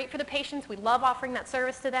complicated. It's great for the patients. We love offering that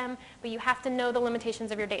service to them, but you have to know the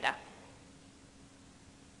limitations of your data.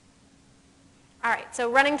 All right,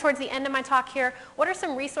 so running towards the end of my talk here, what are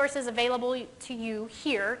some resources available to you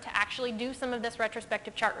here to actually do some of this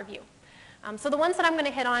retrospective chart review? So the ones that I'm going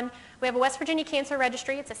to hit on, we have a West Virginia Cancer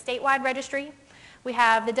Registry. It's a statewide registry. We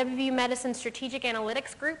have the WVU Medicine Strategic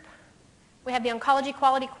Analytics Group. We have the Oncology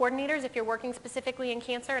Quality Coordinators if you're working specifically in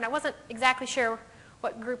cancer, and I wasn't exactly sure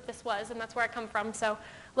what group this was, and that's where I come from, so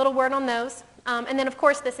Little word on those. And then, of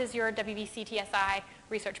course, this is your WVCTSI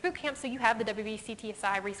Research Bootcamp, so you have the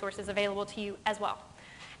WVCTSI resources available to you as well.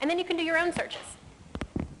 And then you can do your own searches.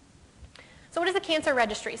 So what is the Cancer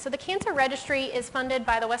Registry? So the Cancer Registry is funded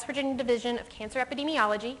by the West Virginia Division of Cancer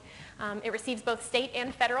Epidemiology. It receives both state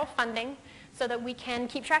and federal funding so that we can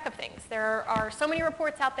keep track of things. There are so many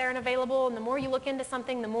reports out there and available, and the more you look into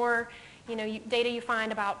something, the more data you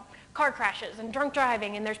find about car crashes and drunk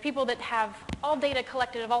driving, and there's people that have all data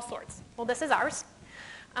collected of all sorts. Well, this is ours.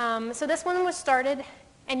 So this one was started,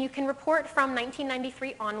 and you can report from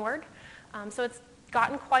 1993 onward. So it's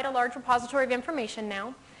gotten quite a large repository of information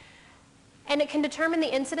now. And it can determine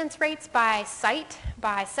the incidence rates by site,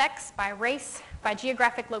 by sex, by race, by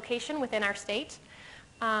geographic location within our state.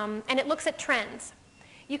 And it looks at trends.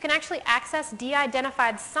 You can actually access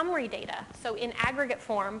de-identified summary data, so in aggregate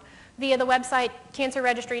form, via the website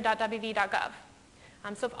cancerregistry.wv.gov.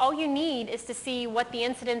 So if all you need is to see what the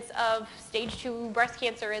incidence of stage 2 breast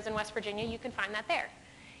cancer is in West Virginia, you can find that there.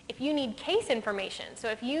 If you need case information, so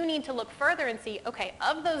if you need to look further and see, okay,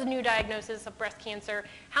 of those new diagnoses of breast cancer,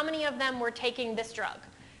 how many of them were taking this drug?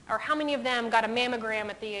 Or how many of them got a mammogram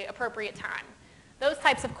at the appropriate time? Those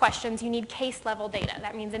types of questions, you need case level data.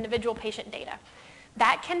 That means individual patient data.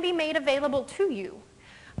 That can be made available to you.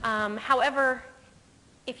 However,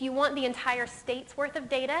 if you want the entire state's worth of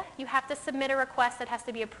data, you have to submit a request that has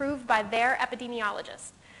to be approved by their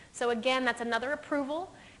epidemiologist. So again, that's another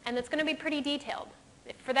approval, and it's going to be pretty detailed.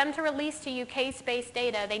 For them to release to you case-based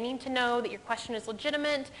data, they need to know that your question is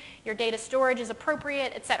legitimate, your data storage is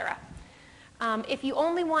appropriate, etc. If you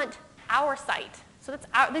only want our site, so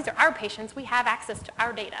these are our patients, we have access to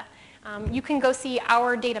our data. You can go see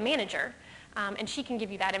our data manager, and she can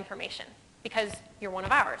give you that information because you're one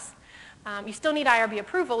of ours. You still need IRB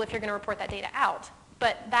approval if you're going to report that data out,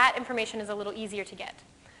 but that information is a little easier to get.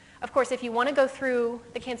 Of course, if you want to go through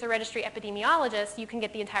the Cancer Registry epidemiologist, you can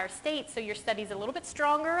get the entire state, so your study's a little bit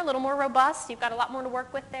stronger, a little more robust. You've got a lot more to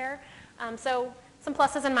work with there. So some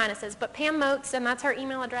pluses and minuses. But Pam Motes, and that's her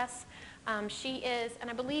email address, she is, and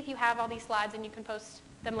I believe you have all these slides and you can post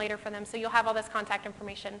them later for them, so you'll have all this contact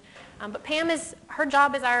information. But Pam her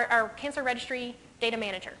job is our Cancer Registry data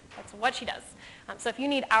manager. That's what she does. So if you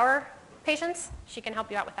need our patients, she can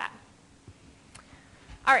help you out with that.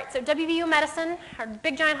 All right, so WVU Medicine, our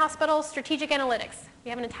big giant hospital, strategic analytics. We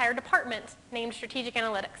have an entire department named strategic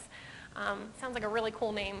analytics. Sounds like a really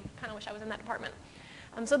cool name. Kind of wish I was in that department.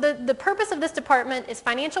 So the purpose of this department is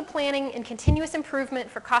financial planning and continuous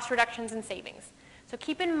improvement for cost reductions and savings. So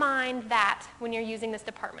keep in mind that when you're using this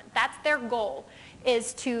department. That's their goal,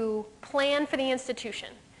 is to plan for the institution.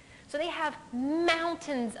 So they have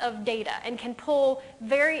mountains of data and can pull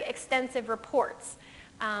very extensive reports.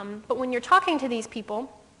 But when you're talking to these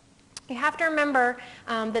people, you have to remember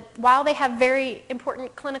that while they have very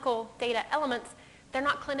important clinical data elements, they're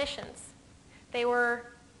not clinicians. They were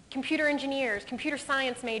computer engineers, computer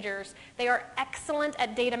science majors. They are excellent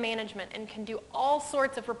at data management and can do all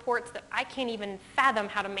sorts of reports that I can't even fathom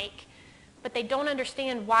how to make. But they don't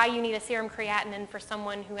understand why you need a serum creatinine for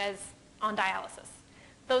someone who is on dialysis.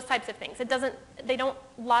 Those types of things. They don't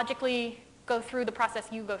logically go through the process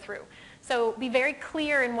you go through. So be very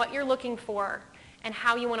clear in what you're looking for and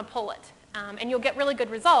how you want to pull it. And you'll get really good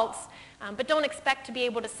results, but don't expect to be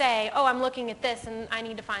able to say, oh, I'm looking at this and I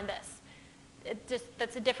need to find this.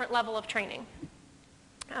 That's a different level of training.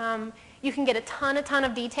 You can get a ton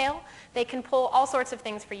of detail. They can pull all sorts of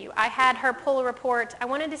things for you. I had her pull a report. I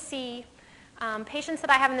wanted to see patients that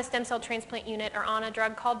I have in the stem cell transplant unit are on a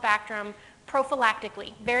drug called Bactrim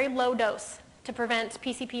prophylactically, very low dose to prevent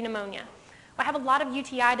PCP pneumonia. I have a lot of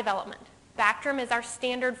UTI development. Bactrim is our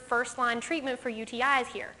standard first-line treatment for UTIs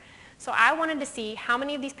here. So I wanted to see how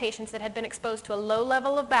many of these patients that had been exposed to a low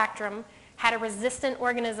level of Bactrim had a resistant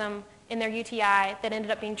organism in their UTI that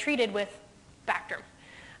ended up being treated with Bactrim.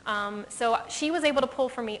 So she was able to pull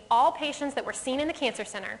for me all patients that were seen in the cancer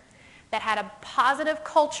center that had a positive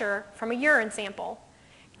culture from a urine sample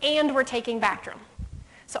and were taking Bactrim.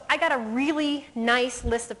 So I got a really nice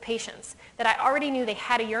list of patients that I already knew they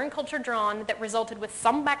had a urine culture drawn that resulted with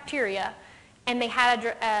some bacteria, and they had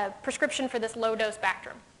a prescription for this low-dose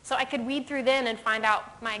Bactrim. So I could weed through then and find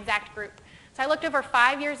out my exact group. So I looked over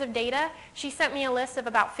 5 years of data. She sent me a list of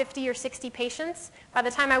about 50 or 60 patients. By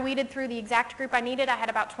the time I weeded through the exact group I needed, I had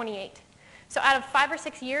about 28. So out of 5 or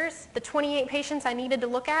 6 years, the 28 patients I needed to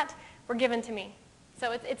look at were given to me.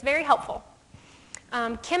 So it's very helpful.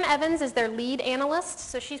 Kim Evans is their lead analyst,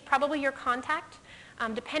 so she's probably your contact.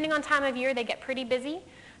 Depending on time of year, they get pretty busy,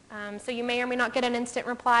 so you may or may not get an instant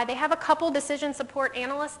reply. They have a couple decision support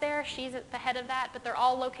analysts there. She's at the head of that, but they're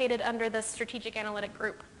all located under the strategic analytic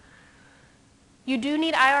group. You do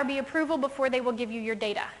need IRB approval before they will give you your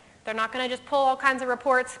data. They're not going to just pull all kinds of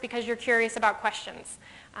reports because you're curious about questions.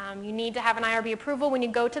 You need to have an IRB approval when you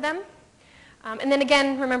go to them. And then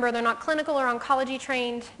again, remember, they're not clinical or oncology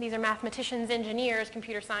trained. These are mathematicians, engineers,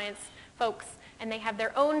 computer science folks, and they have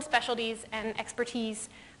their own specialties and expertise,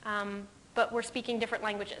 but we're speaking different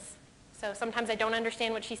languages. So sometimes I don't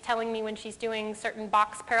understand what she's telling me when she's doing certain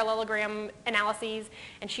box parallelogram analyses,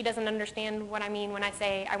 and she doesn't understand what I mean when I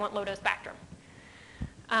say I want low-dose Bactrim.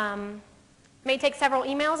 May take several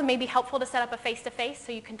emails. It may be helpful to set up a face-to-face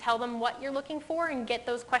so you can tell them what you're looking for and get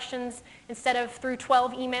those questions instead of through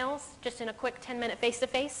 12 emails, just in a quick 10-minute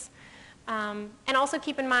face-to-face. And also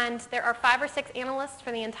keep in mind there are 5 or 6 analysts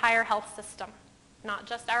for the entire health system, not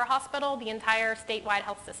just our hospital, the entire statewide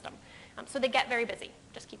health system. So they get very busy.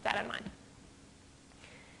 Just keep that in mind.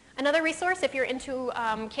 Another resource, if you're into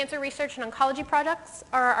cancer research and oncology projects,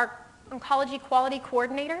 are our oncology quality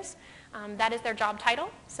coordinators. That is their job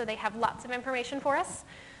title, so they have lots of information for us.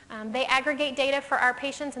 They aggregate data for our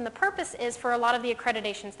patients, and the purpose is for a lot of the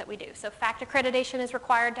accreditations that we do. So FACT accreditation is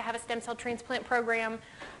required to have a stem cell transplant program.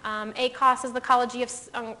 ACOS is the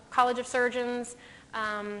College of Surgeons.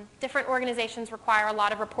 Different organizations require a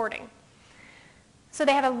lot of reporting. So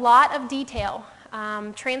they have a lot of detail.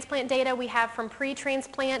 Transplant data we have from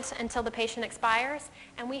pre-transplant until the patient expires,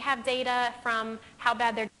 and we have data from how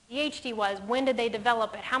bad their DHD was, when did they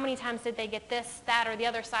develop it, how many times did they get this, that, or the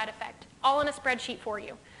other side effect, all in a spreadsheet for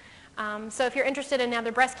you. So if you're interested in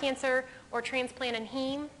either breast cancer or transplant and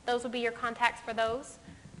heme, those would be your contacts for those.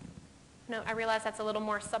 No, I realize that's a little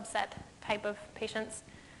more subset type of patients.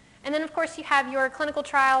 And then of course you have your Clinical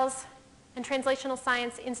Trials and Translational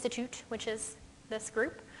Science Institute, which is this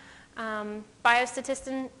group.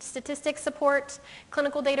 Biostatistics support,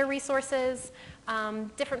 clinical data resources,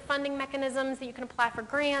 different funding mechanisms that you can apply for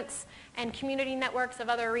grants, and community networks of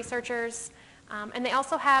other researchers. And they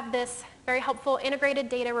also have this very helpful Integrated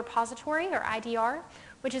Data Repository, or IDR,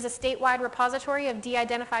 which is a statewide repository of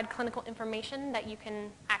de-identified clinical information that you can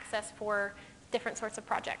access for different sorts of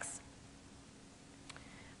projects.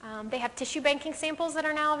 They have tissue banking samples that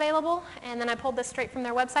are now available, and then I pulled this straight from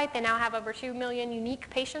their website. They now have over 2 million unique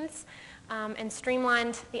patients and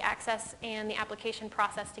streamlined the access and the application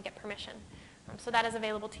process to get permission. So that is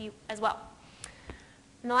available to you as well.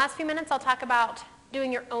 In the last few minutes, I'll talk about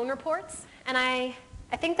doing your own reports, and I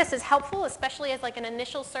think this is helpful, especially as like an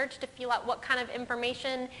initial search to feel out what kind of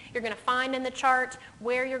information you're going to find in the chart,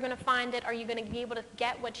 where you're going to find it, are you going to be able to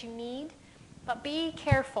get what you need? But be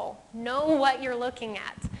careful. Know what you're looking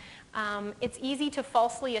at. It's easy to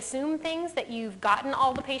falsely assume things, that you've gotten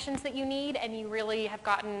all the patients that you need and you really have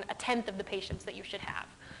gotten 1/10 of the patients that you should have.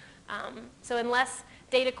 So unless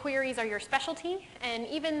data queries are your specialty, and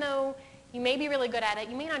even though you may be really good at it,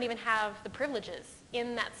 you may not even have the privileges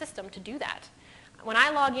in that system to do that. When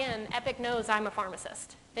I log in, Epic knows I'm a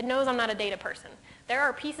pharmacist. It knows I'm not a data person. There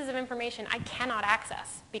are pieces of information I cannot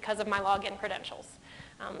access because of my login credentials.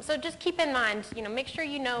 So just keep in mind, make sure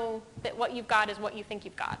you know that what you've got is what you think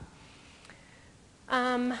you've got.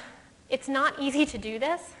 It's not easy to do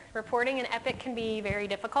this. Reporting in Epic can be very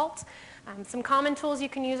difficult. Some common tools you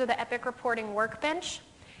can use are the Epic Reporting Workbench,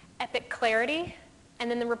 Epic Clarity,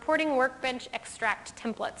 and then the Reporting Workbench Extract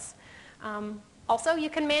templates. Also,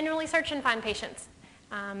 you can manually search and find patients.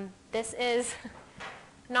 This is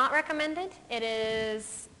not recommended. It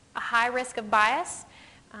is a high risk of bias.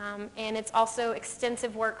 And it's also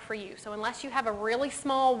extensive work for you. So unless you have a really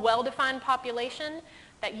small, well-defined population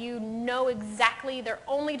that you know exactly they're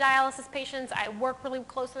only dialysis patients, I work really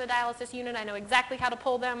close to the dialysis unit, I know exactly how to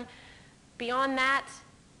pull them. Beyond that,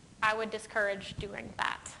 I would discourage doing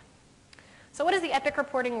that. So what is the Epic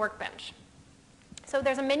Reporting Workbench? So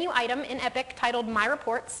there's a menu item in Epic titled My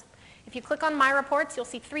Reports. If you click on My Reports, you'll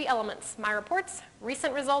see 3 elements: My Reports,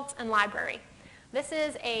 Recent Results, and Library. This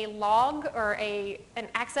is a log or an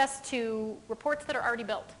access to reports that are already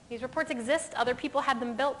built. These reports exist. Other people have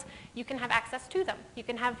them built. You can have access to them. You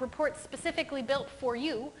can have reports specifically built for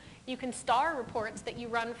you. You can star reports that you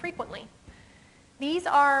run frequently. These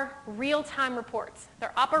are real-time reports.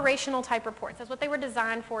 They're operational type reports. That's what they were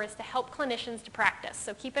designed for, is to help clinicians to practice.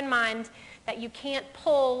 So keep in mind that you can't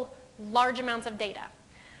pull large amounts of data.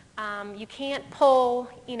 You can't pull,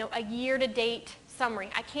 a year-to-date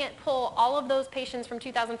summary. I can't pull all of those patients from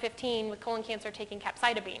 2015 with colon cancer taking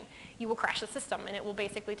capecitabine. You will crash the system, and it will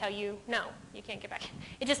basically tell you, no, you can't get back.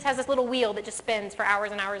 It just has this little wheel that just spins for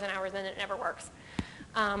hours and hours and hours, and it never works.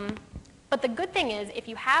 But the good thing is, if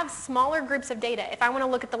you have smaller groups of data, if I want to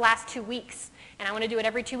look at the last 2 weeks, and I want to do it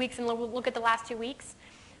every 2 weeks and look at the last 2 weeks,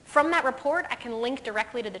 from that report, I can link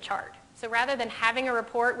directly to the chart. So rather than having a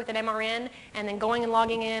report with an MRN and then going and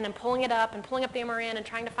logging in and pulling it up and pulling up the MRN and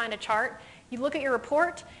trying to find a chart, you look at your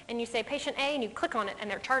report and you say patient A and you click on it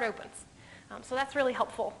and their chart opens. So that's really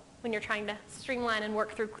helpful when you're trying to streamline and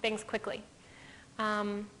work through things quickly.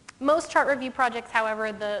 Most chart review projects,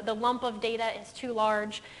 however, the lump of data is too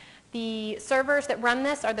large. The servers that run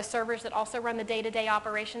this are the servers that also run the day-to-day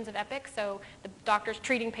operations of Epic, so the doctor's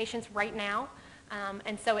treating patients right now,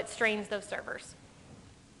 and so it strains those servers.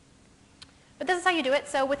 But this is how you do it.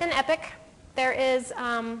 So within Epic, there is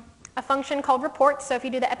a function called reports. So if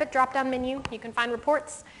you do the Epic drop-down menu, you can find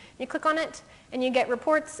reports. You click on it, and you get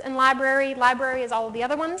reports and library. Library is all of the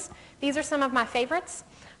other ones. These are some of my favorites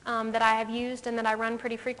that I have used and that I run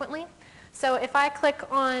pretty frequently. So if I click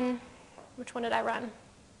on, which one did I run?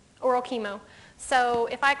 Oral chemo. So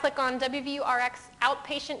if I click on WVURX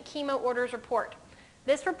Outpatient Chemo Orders Report,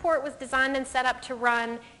 this report was designed and set up to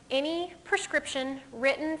run any prescription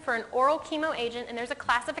written for an oral chemo agent, and there's a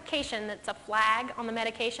classification that's a flag on the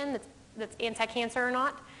medication that's anti-cancer or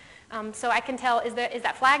not. So I can tell, is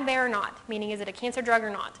that flag there or not? Meaning, is it a cancer drug or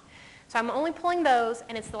not? So I'm only pulling those,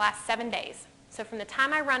 and it's the last 7 days. So from the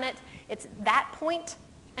time I run it, it's that point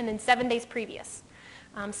and then 7 days previous.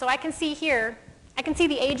 So I can see here, I can see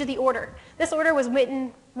the age of the order. This order was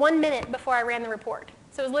written 1 minute before I ran the report.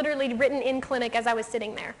 So it was literally written in clinic as I was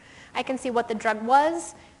sitting there. I can see what the drug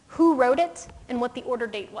was, who wrote it, and what the order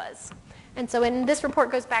date was. And so this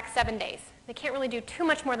report goes back 7 days. They can't really do too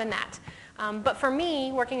much more than that. But for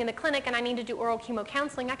me, working in the clinic and I need to do oral chemo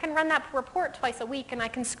counseling, I can run that report twice a week and I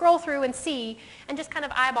can scroll through and see and just kind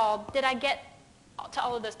of eyeball, did I get to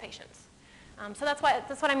all of those patients? So that's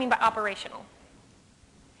what I mean by operational.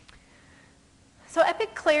 So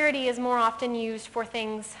Epic Clarity is more often used for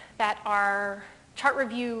things that are chart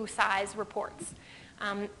review size reports.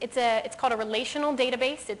 It's called a relational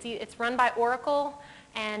database. It's run by Oracle,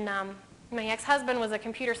 and my ex-husband was a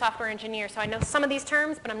computer software engineer, so I know some of these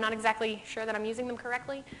terms, but I'm not exactly sure that I'm using them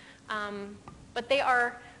correctly. But they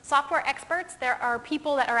are software experts. There are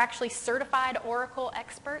people that are actually certified Oracle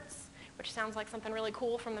experts, which sounds like something really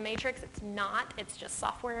cool from the Matrix. It's not. It's just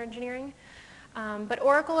software engineering. But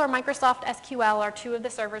Oracle or Microsoft SQL are two of the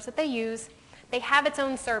servers that they use. They have its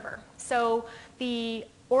own server. So the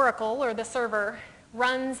Oracle, or the server,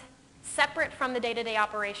 runs separate from the day-to-day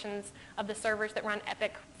operations of the servers that run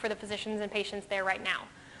Epic for the physicians and patients there right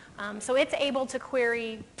now. So it's able to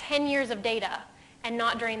query 10 years of data and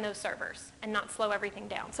not drain those servers and not slow everything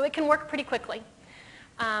down. So it can work pretty quickly.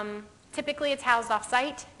 Typically, it's housed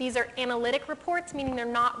off-site. These are analytic reports, meaning they're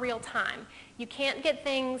not real time. You can't get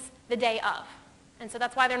things the day of, and so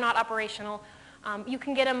that's why they're not operational. You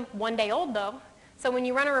can get them 1 day old, though. So when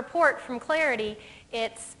you run a report from Clarity,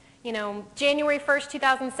 it's January 1st,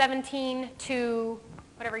 2017 to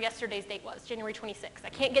whatever yesterday's date was, January 26th. I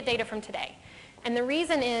can't get data from today. And the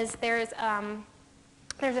reason is there's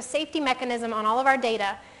a safety mechanism on all of our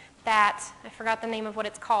data that, I forgot the name of what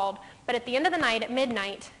it's called, but at the end of the night, at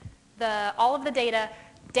midnight, all of the data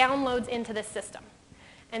downloads into this system.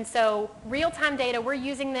 And so real-time data, we're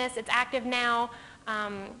using this, it's active now.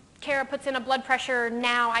 Kara puts in a blood pressure,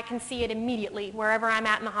 now I can see it immediately wherever I'm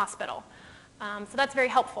at in the hospital. So that's very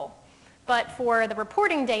helpful. But for the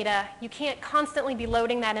reporting data, you can't constantly be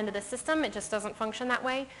loading that into the system. It just doesn't function that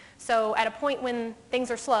way. So at a point when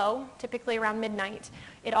things are slow, typically around midnight,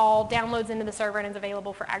 it all downloads into the server and is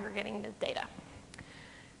available for aggregating the data.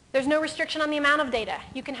 There's no restriction on the amount of data.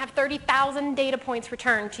 You can have 30,000 data points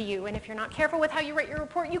returned to you, and if you're not careful with how you write your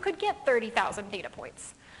report, you could get 30,000 data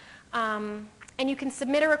points. And you can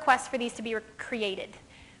submit a request for these to be created.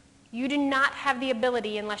 You do not have the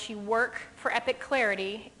ability, unless you work for Epic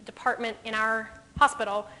Clarity department in our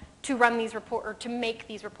hospital, to run these reports or to make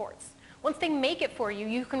these reports. Once they make it for you,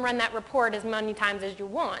 you can run that report as many times as you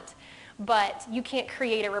want, but you can't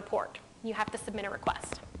create a report. You have to submit a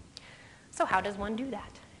request. So how does one do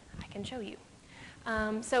that? I can show you.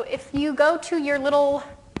 So if you go to your little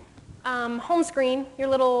home screen, your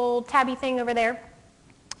little tabby thing over there,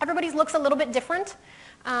 everybody's looks a little bit different,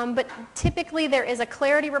 but typically there is a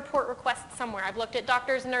Clarity report request somewhere. I've looked at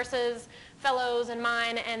doctors, nurses, fellows, and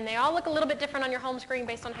mine, and they all look a little bit different on your home screen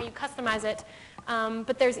based on how you customize it.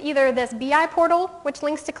 But there's either this BI portal, which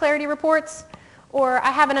links to Clarity reports, or I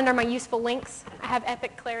have it under my useful links. I have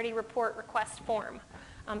Epic Clarity report request form.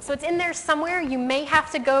 So it's in there somewhere. You may have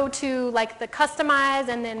to go to like the customize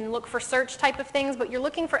and then look for search type of things, but you're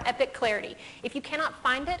looking for Epic Clarity. If you cannot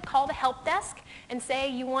find it, call the help desk and say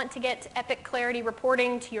you want to get Epic Clarity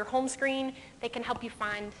reporting to your home screen. They can help you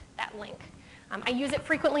find that link. I use it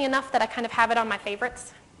frequently enough that I kind of have it on my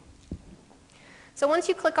favorites. So once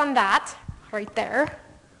you click on that right there,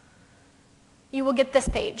 you will get this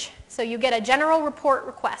page. So you get a general report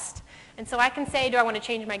request. And so I can say, do I want to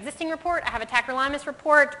change my existing report? I have a tacrolimus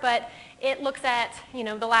report, but it looks at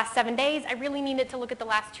the last 7 days. I really need it to look at the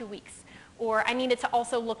last 2 weeks. Or I need it to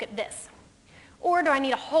also look at this. Or do I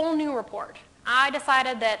need a whole new report? I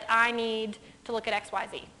decided that I need to look at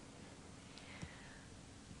XYZ.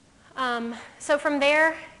 So from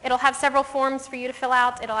there, it'll have several forms for you to fill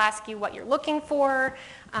out. It'll ask you what you're looking for,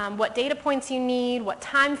 what data points you need, what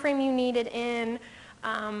time frame you need it in,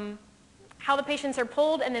 how the patients are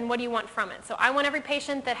pulled, and then what do you want from it. So I want every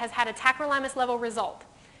patient that has had a tacrolimus level result.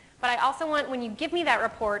 But I also want, when you give me that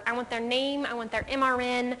report, I want their name, I want their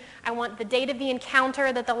MRN, I want the date of the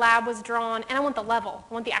encounter that the lab was drawn, and I want the level.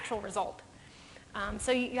 I want the actual result.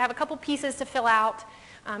 So you have a couple pieces to fill out.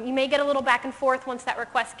 You may get a little back and forth once that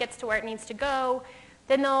request gets to where it needs to go.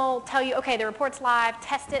 Then they'll tell you, okay, the report's live,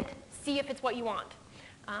 test it, see if it's what you want.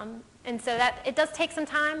 And so it does take some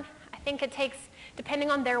time. I think it takes,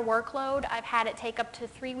 depending on their workload, I've had it take up to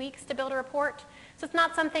 3 weeks to build a report. So it's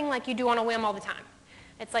not something like you do on a whim all the time.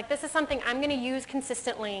 It's like, this is something I'm going to use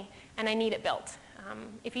consistently, and I need it built.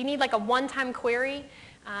 If you need like a one-time query,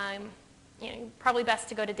 probably best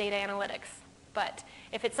to go to data analytics. But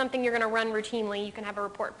if it's something you're going to run routinely, you can have a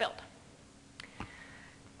report built.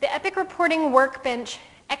 The Epic Reporting Workbench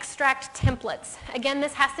extract templates. Again,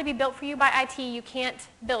 this has to be built for you by IT. You can't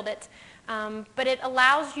build it. But it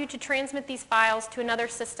allows you to transmit these files to another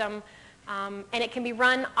system, and it can be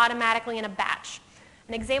run automatically in a batch.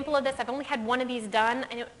 An example of this, I've only had one of these done.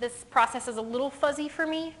 I know this process is a little fuzzy for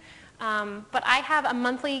me, but I have a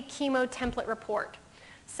monthly chemo template report.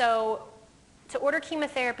 So to order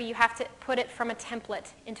chemotherapy, you have to put it from a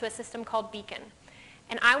template into a system called Beacon.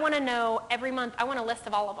 And I want to know every month, I want a list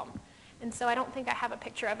of all of them. And so I don't think I have a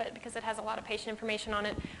picture of it because it has a lot of patient information on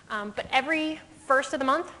it. But every first of the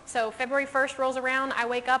month, so February 1st rolls around, I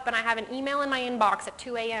wake up and I have an email in my inbox at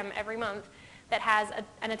 2 a.m. every month that has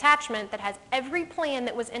an attachment that has every plan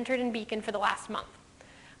that was entered in Beacon for the last month.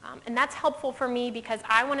 And that's helpful for me because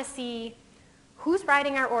I want to see who's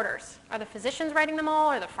writing our orders. Are the physicians writing them all?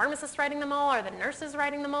 Are the pharmacists writing them all? Are the nurses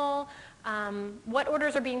writing them all? What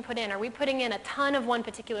orders are being put in? Are we putting in a ton of one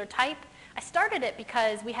particular type? I started it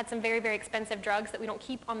because we had some very, very expensive drugs that we don't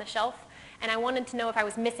keep on the shelf, and I wanted to know if I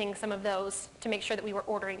was missing some of those to make sure that we were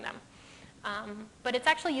ordering them. But it's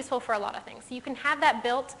actually useful for a lot of things. So you can have that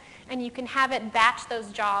built, and you can have it batch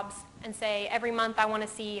those jobs and say, every month I want to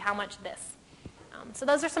see how much this. So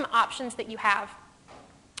those are some options that you have.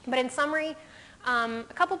 But in summary, a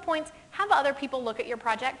couple points, have other people look at your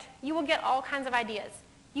project. You will get all kinds of ideas.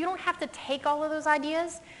 You don't have to take all of those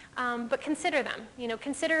ideas, but consider them.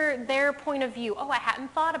 Consider their point of view. Oh, I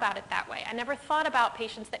hadn't thought about it that way. I never thought about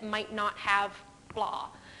patients that might not have blah.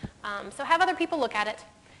 So have other people look at it.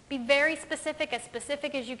 Be very specific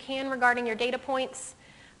as you can regarding your data points.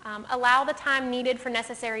 Allow the time needed for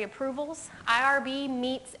necessary approvals. IRB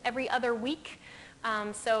meets every other week.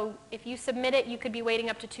 So if you submit it, you could be waiting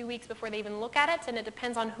up to 2 weeks before they even look at it, and it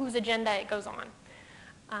depends on whose agenda it goes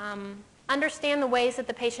on. Understand the ways that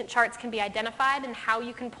the patient charts can be identified and how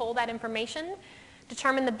you can pull that information.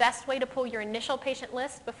 Determine the best way to pull your initial patient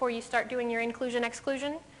list before you start doing your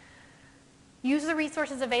inclusion-exclusion. Use the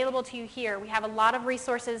resources available to you here. We have a lot of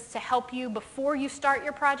resources to help you before you start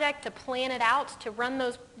your project, to plan it out, to run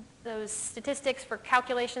those statistics for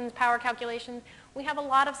calculations, power calculations. We have a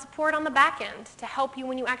lot of support on the back end to help you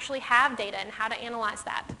when you actually have data and how to analyze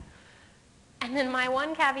that. And then my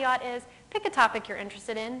one caveat is pick a topic you're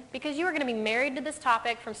interested in, because you are going to be married to this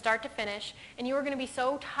topic from start to finish, and you are going to be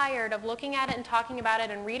so tired of looking at it and talking about it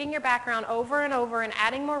and reading your background over and over and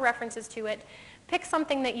adding more references to it. Pick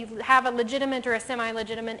something that you have a legitimate or a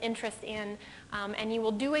semi-legitimate interest in, and you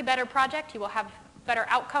will do a better project, you will have better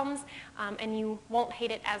outcomes, and you won't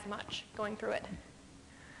hate it as much going through it.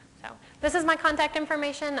 So this is my contact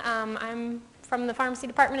information. I'm from the pharmacy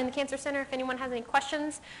department in the cancer center. If anyone has any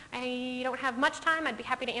questions, I don't have much time. I'd be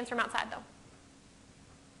happy to answer them outside though. All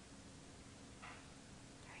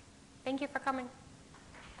right. Thank you for coming.